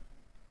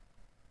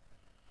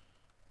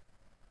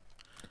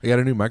 I got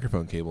a new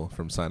microphone cable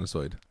from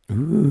Sinusoid.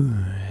 Ooh.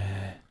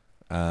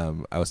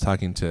 I was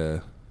talking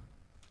to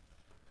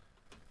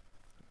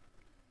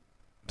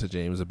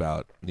James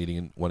about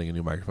wanting a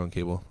new microphone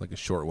cable, like a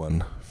short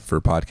one for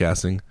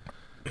podcasting.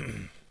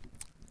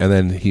 And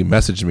then he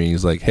messaged me.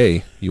 He's like,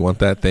 "Hey, you want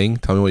that thing?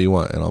 Tell me what you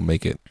want, and I'll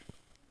make it."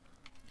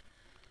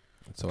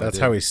 So that's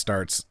how he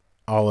starts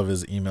all of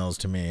his emails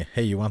to me.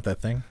 Hey, you want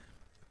that thing?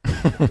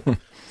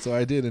 So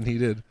I did, and he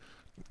did.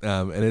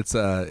 And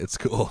it's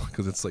cool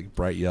because it's like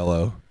bright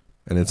yellow,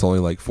 and it's only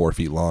like 4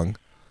 feet long.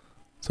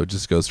 So it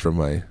just goes from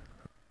my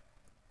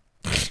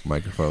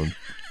microphone.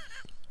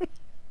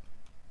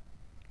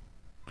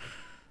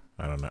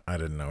 I don't know. I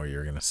didn't know what you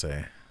were going to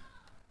say.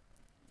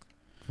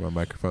 From my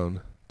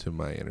microphone to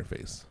my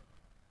interface.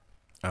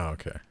 Oh,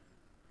 okay.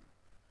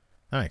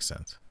 That makes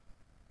sense.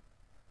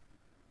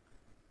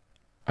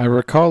 I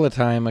recall a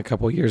time a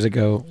couple years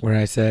ago where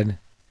I said,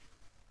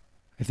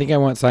 I think I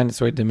want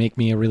Sinusoid to make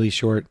me a really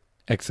short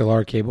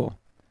XLR cable.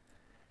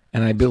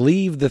 And I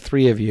believe the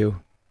three of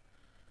you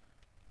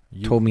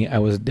told me I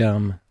was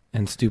dumb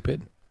and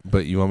stupid.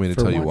 But you want me to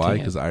tell you why?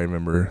 Because I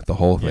remember the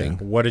whole thing. Yeah.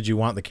 What did you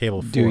want the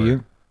cable for? Do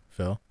you?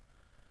 Phil?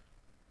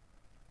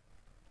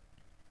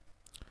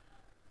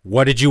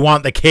 What did you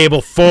want the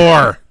cable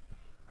for?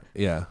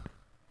 Yeah.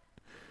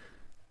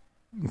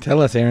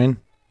 Tell us, Aaron.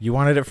 You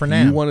wanted it for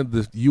now.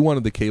 You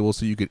wanted the cable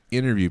so you could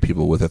interview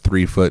people with a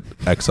 3-foot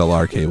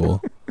XLR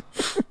cable.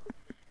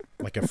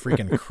 Like a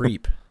freaking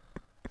creep.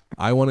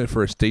 I want it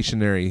for a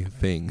stationary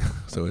thing,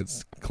 so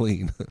it's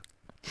clean.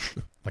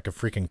 Like a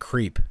freaking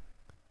creep.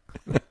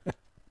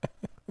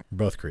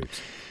 Both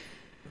creeps.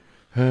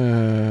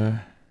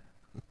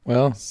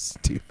 Well,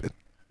 Stupid.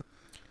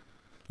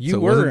 You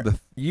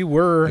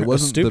were it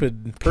wasn't a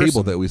stupid the person.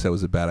 cable that we said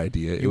was a bad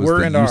idea. It You was were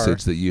the and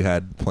usage are. that you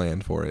had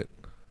planned for it.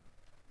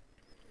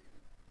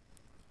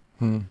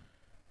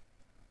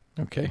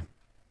 Okay.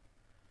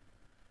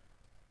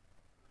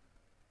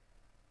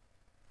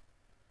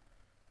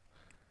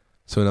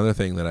 So another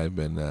thing that I've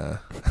been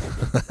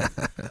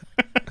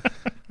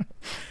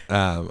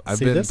I've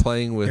See been this?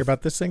 playing with. Hear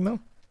about this thing though?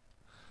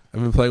 I've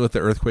been playing with the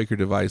Earthquaker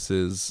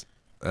devices.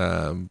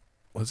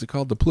 What's it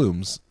called? The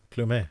plumes.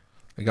 Plume.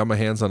 I got my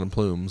hands on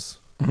plumes.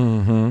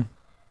 Mm-hmm.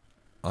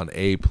 On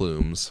A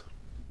plumes.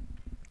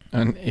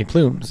 On A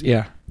plumes,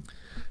 yeah.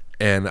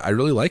 And I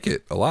really like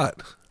it a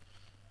lot.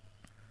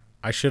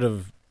 I should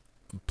have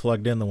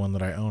plugged in the one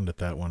that I owned at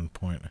that one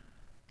point.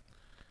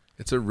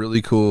 It's a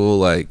really cool,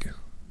 like,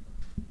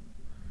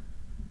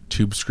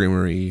 tube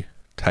screamery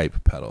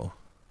type pedal.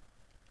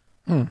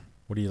 What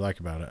do you like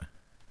about it?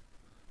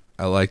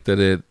 I like that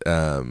it,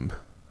 well,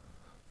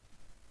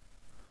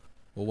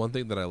 one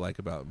thing that I like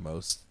about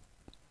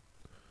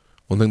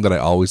one thing that I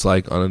always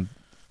like on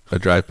a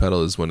drive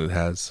pedal is when it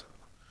has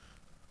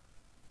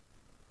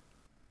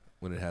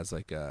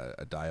like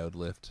a diode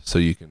lift, so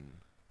you can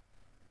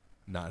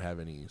not have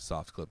any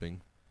soft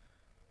clipping.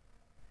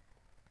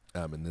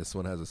 And this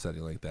one has a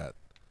setting like that.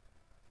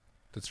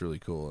 That's really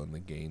cool, and the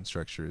gain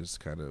structure is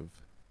kind of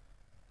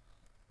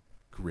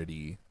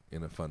gritty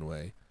in a fun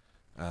way.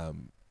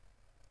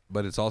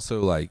 But it's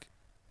also like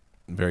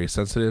very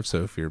sensitive,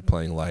 so if you're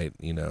playing light,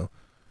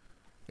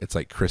 it's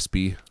like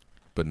crispy,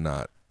 but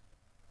not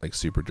like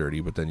super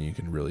dirty, but then you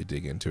can really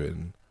dig into it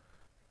and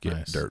get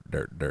Nice.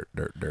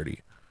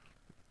 dirty.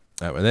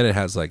 And then it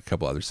has like a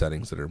couple other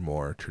settings that are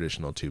more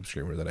traditional tube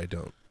screamer that I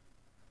don't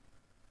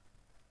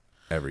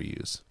ever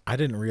use. I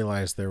didn't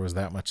realize there was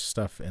that much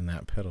stuff in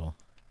that pedal.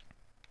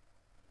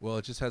 Well,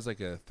 it just has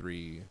like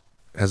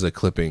has a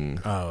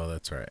clipping Oh,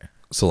 that's right.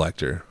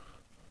 selector.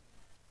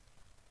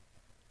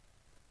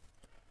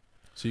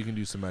 So you can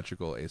do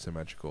symmetrical,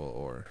 asymmetrical,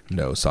 or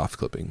no soft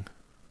clipping.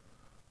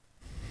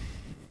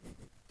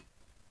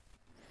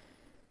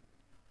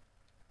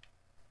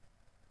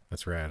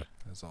 That's rad.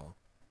 That's all.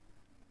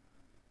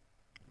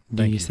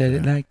 Do you set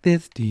it like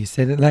this? Do you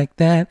set it like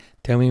that?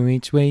 Tell me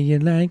which way you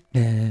like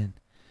that.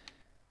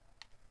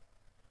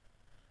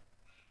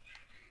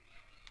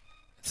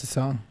 It's a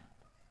song.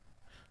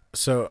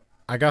 So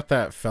I got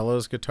that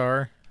Fellows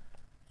guitar,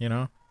 you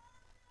know?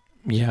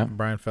 Yeah.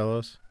 Brian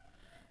Fellows.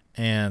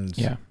 And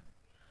yeah.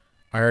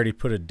 I already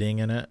put a ding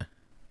in it.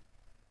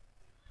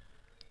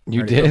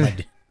 You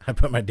did? I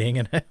put my ding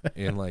in it.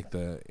 In like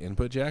the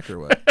input jack or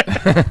what?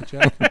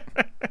 Jack?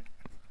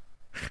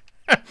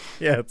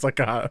 Yeah, it's like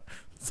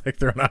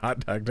throwing a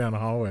hot dog down a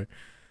hallway.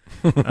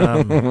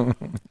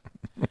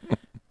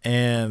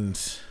 And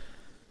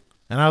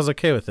I was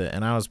okay with it,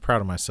 and I was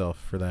proud of myself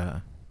for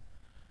that.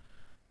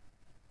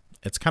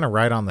 It's kind of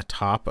right on the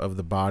top of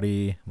the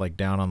body, like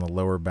down on the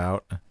lower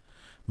bout,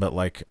 but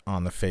like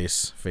on the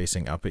face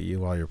facing up at you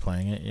while you're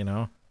playing it, you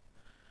know?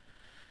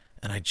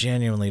 And I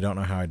genuinely don't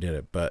know how I did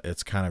it, but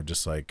it's kind of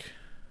just like,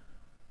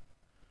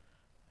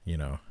 you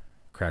know,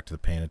 cracked the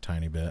paint a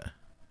tiny bit.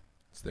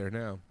 It's there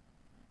now.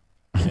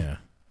 Yeah.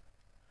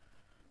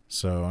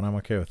 So, and I'm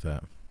okay with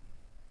that.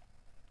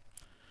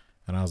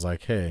 And I was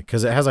like, hey,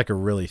 because it has like a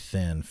really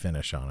thin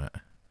finish on it.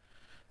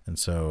 And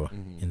so,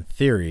 in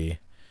theory,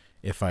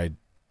 if I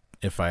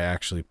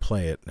actually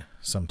play it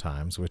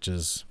sometimes, which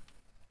is,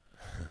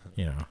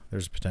 you know,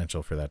 there's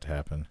potential for that to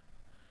happen,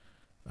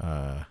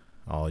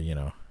 I'll, you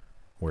know,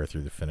 wear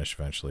through the finish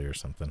eventually or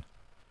something.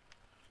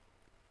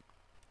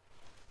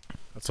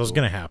 That's what's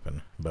going to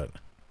happen, but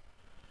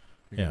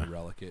You're gonna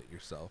relic it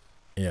yourself.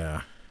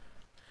 Yeah.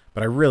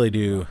 But I really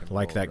do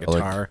like that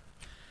guitar.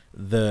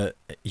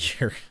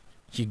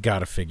 You got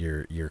to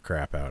figure your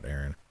crap out,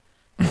 Aaron.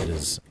 It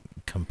is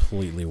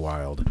completely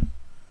wild.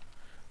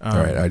 All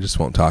right, I just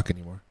won't talk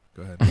anymore.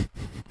 Go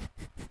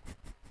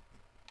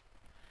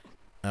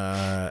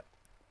ahead.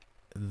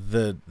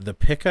 The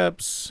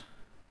pickups,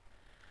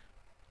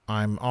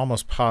 I'm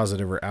almost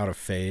positive are out of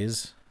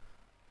phase,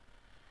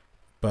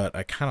 but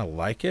I kind of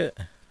like it.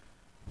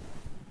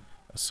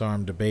 So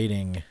I'm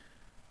debating.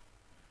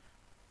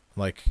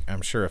 Like,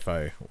 I'm sure if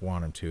I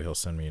want him to, he'll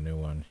send me a new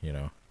one, you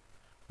know,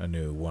 a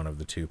new one of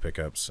the two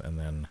pickups, and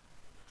then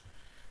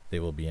they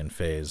will be in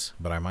phase.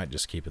 But I might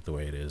just keep it the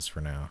way it is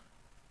for now,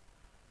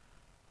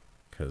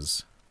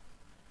 because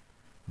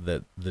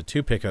the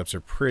two pickups are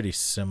pretty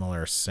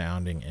similar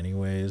sounding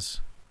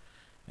anyways,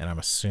 and I'm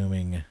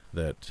assuming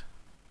that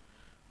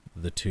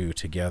the two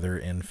together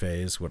in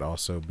phase would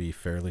also be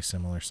fairly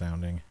similar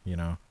sounding, you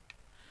know.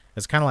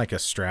 It's kind of like a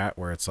Strat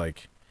where it's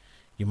like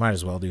you might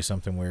as well do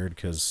something weird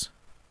because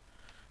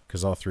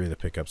all three of the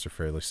pickups are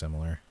fairly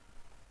similar.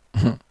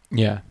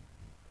 Yeah.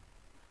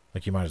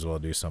 Like you might as well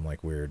do some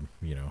like weird,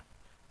 you know,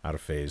 out of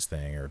phase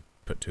thing or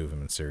put two of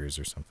them in series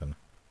or something.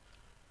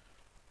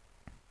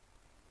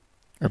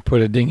 Or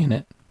put a ding in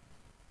it.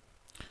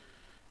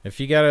 If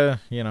you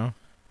gotta, you know,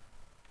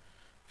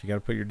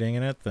 put your ding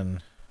in it,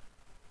 then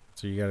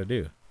that's what you gotta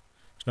do.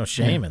 There's no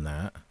shame in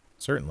that,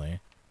 certainly.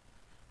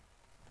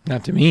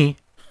 Not to me.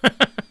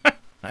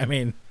 I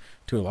mean,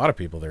 to a lot of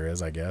people there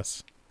is, I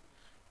guess.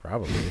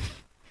 Probably.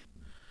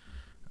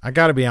 I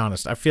gotta be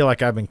honest. I feel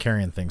like I've been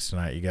carrying things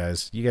tonight, you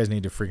guys. You guys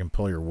need to freaking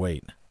pull your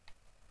weight.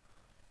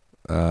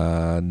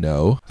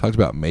 No. Talked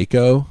about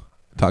Mako.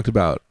 Talked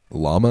about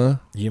llama.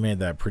 You made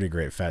that pretty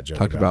great fat joke.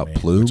 Talked about me,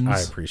 plumes. Which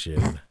I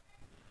appreciated.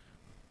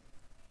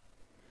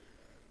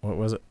 What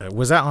was it?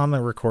 Was that on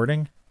the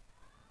recording?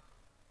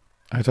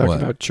 I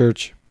talked about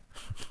church.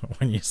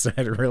 When you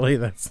said, really,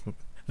 that's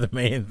the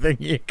main thing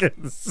you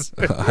could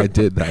say. I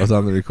did. That was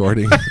on the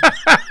recording.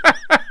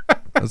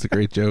 That was a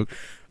great joke.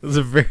 It was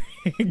a very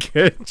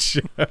good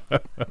joke.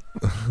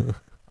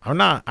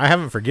 I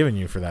haven't forgiven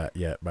you for that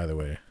yet, by the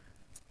way.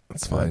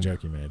 That's fine. That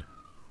joke you made.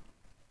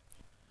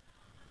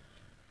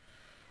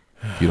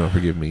 If you don't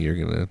forgive me, you're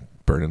going to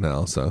burn in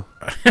hell, so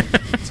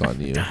it's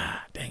on you.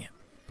 Dang it.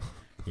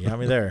 You got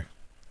me there.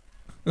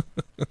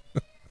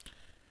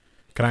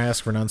 Can I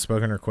ask for an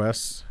unspoken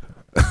request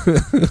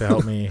to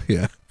help me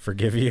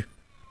forgive you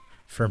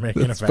for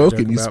making a fat joke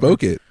about you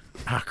spoke me? it.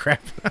 Ah,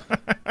 crap.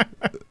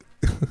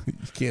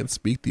 You can't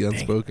speak the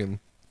unspoken.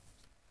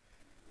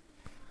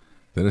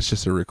 Then it's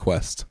just a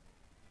request.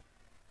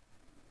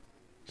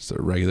 Just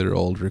a regular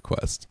old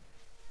request.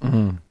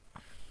 Mm-hmm.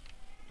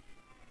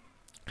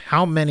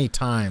 How many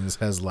times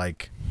has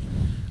like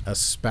a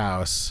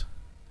spouse,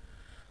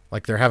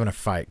 like they're having a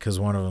fight because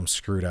one of them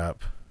screwed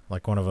up,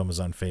 like one of them was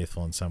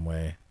unfaithful in some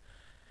way,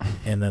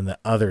 and then the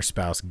other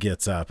spouse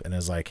gets up and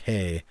is like,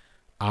 hey,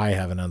 I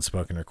have an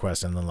unspoken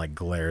request, and then like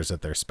glares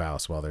at their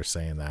spouse while they're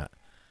saying that,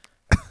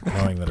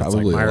 knowing that it's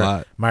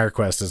like my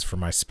request is for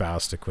my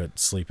spouse to quit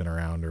sleeping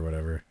around or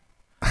whatever.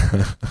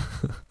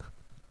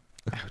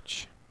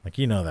 Ouch. Like,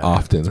 you know that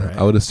often happens, right?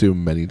 I would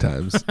assume many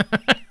times.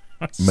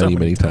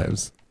 many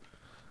times.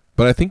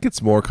 But I think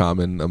it's more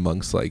common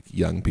amongst like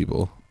young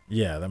people.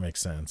 Yeah, that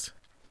makes sense.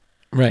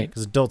 Right.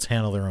 Because adults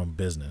handle their own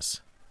business.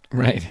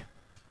 Right.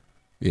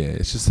 Yeah,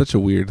 it's just such a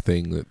weird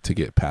thing to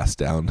get passed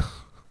down.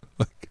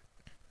 Like,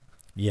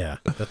 yeah,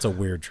 that's a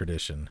weird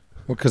tradition.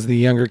 Well, because the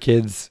younger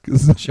kids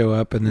show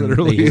up and then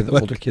they hear the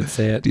older kids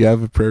say it. Do you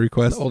have a prayer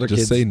request? The older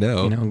just kids, say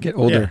no. Get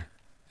older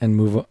and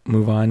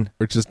move on.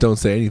 Or just don't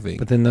say anything.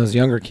 But then those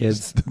younger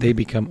kids, they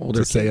become older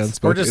kids. Say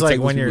unspoken. Or just like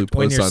when you're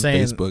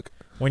saying, Facebook.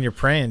 When you're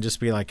praying, just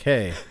be like,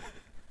 hey,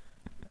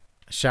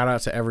 shout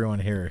out to everyone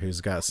here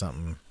who's got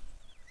something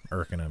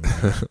irking them.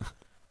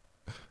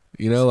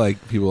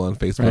 Like people on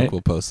Facebook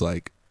will post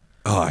like,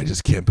 oh, I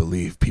just can't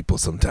believe people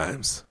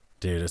sometimes.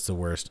 Dude, it's the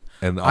worst.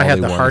 And I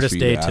had the hardest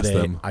day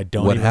today. I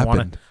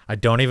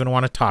don't even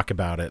want to talk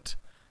about it.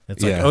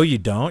 It's like, oh, you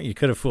don't? You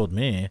could have fooled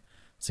me.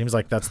 Seems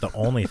like that's the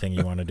only thing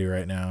you want to do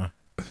right now.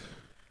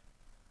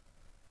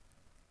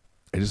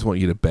 I just want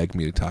you to beg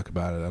me to talk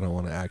about it. I don't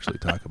want to actually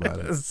talk about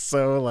it. It's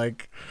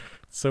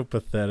so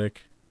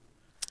pathetic.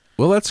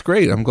 Well, that's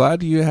great. I'm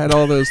glad you had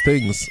all those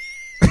things.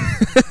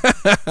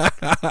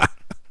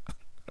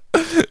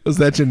 Was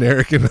that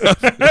generic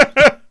enough?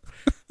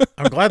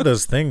 I'm glad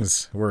those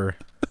things were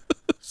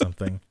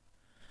something.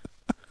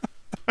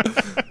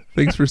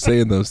 Thanks for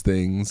saying those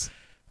things.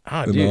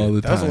 Oh,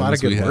 dude, that was a lot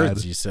of good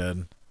words you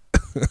said.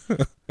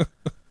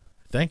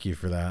 Thank you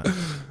for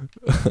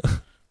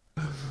that.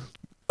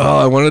 Oh,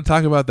 I wanted to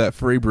talk about that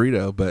furry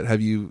burrito, but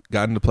have you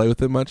gotten to play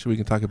with it much? We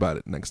can talk about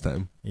it next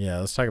time. Yeah,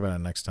 let's talk about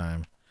it next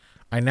time.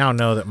 I now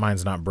know that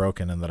mine's not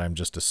broken and that I'm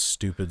just a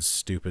stupid,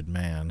 stupid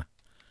man.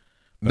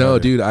 No,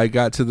 dude, I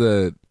got to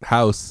the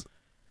house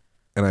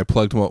and I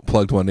plugged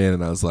one in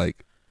and I was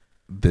like,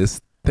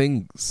 this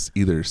thing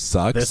either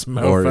sucks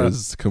or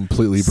is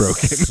completely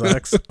broken.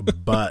 Sucks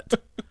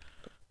butt.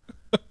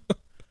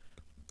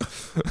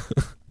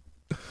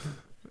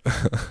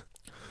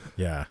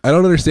 Yeah. I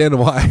don't understand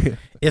why.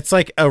 It's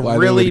like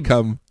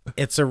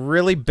it's a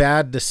really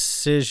bad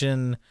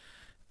decision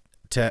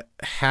to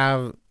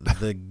have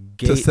the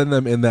gate to send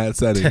them in that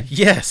setting.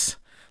 Yes.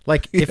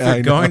 Like if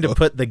you're going to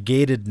put the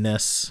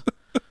gatedness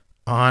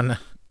on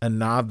a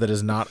knob that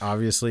is not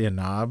obviously a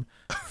knob,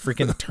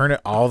 freaking turn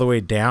it all the way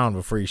down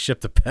before you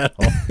ship the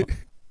pedal.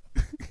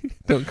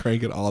 Don't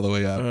crank it all the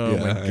way up. Oh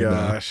my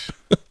gosh.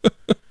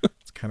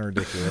 It's kind of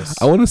ridiculous.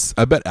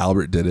 I bet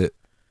Albert did it.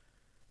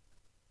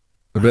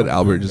 I bet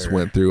Albert just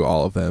went through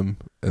all of them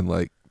and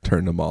like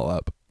turned them all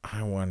up.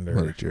 I wonder.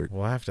 What a jerk.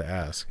 We'll have to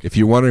ask. If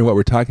you're wondering what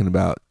we're talking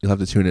about, you'll have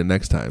to tune in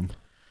next time.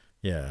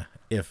 Yeah.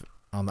 If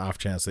on the off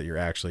chance that you're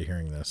actually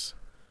hearing this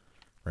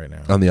right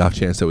now. On the off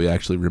chance that we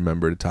actually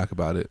remember to talk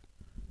about it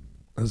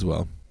as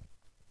well.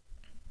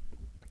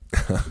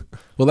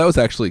 Well, that was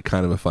actually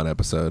kind of a fun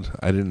episode.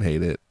 I didn't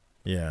hate it.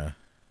 Yeah.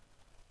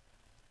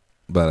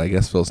 But I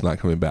guess Phil's not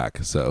coming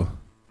back. So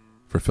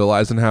for Phil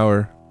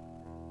Eisenhower,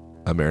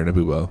 I'm Aaron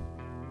Abubo.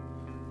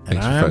 And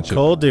I'm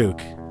Cole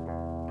Duke.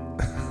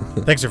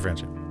 Thanks for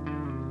friendship.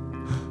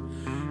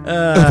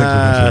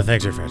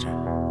 Thanks for friendship.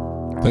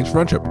 Thanks for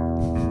friendship.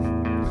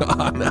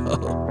 Oh,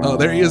 no. Oh,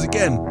 there he is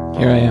again.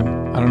 Here I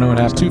am. I don't know what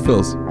happened. There's two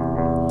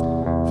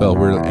Phils. Phil,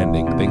 we're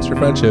ending. Thanks for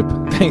friendship.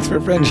 Thanks for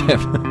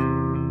friendship.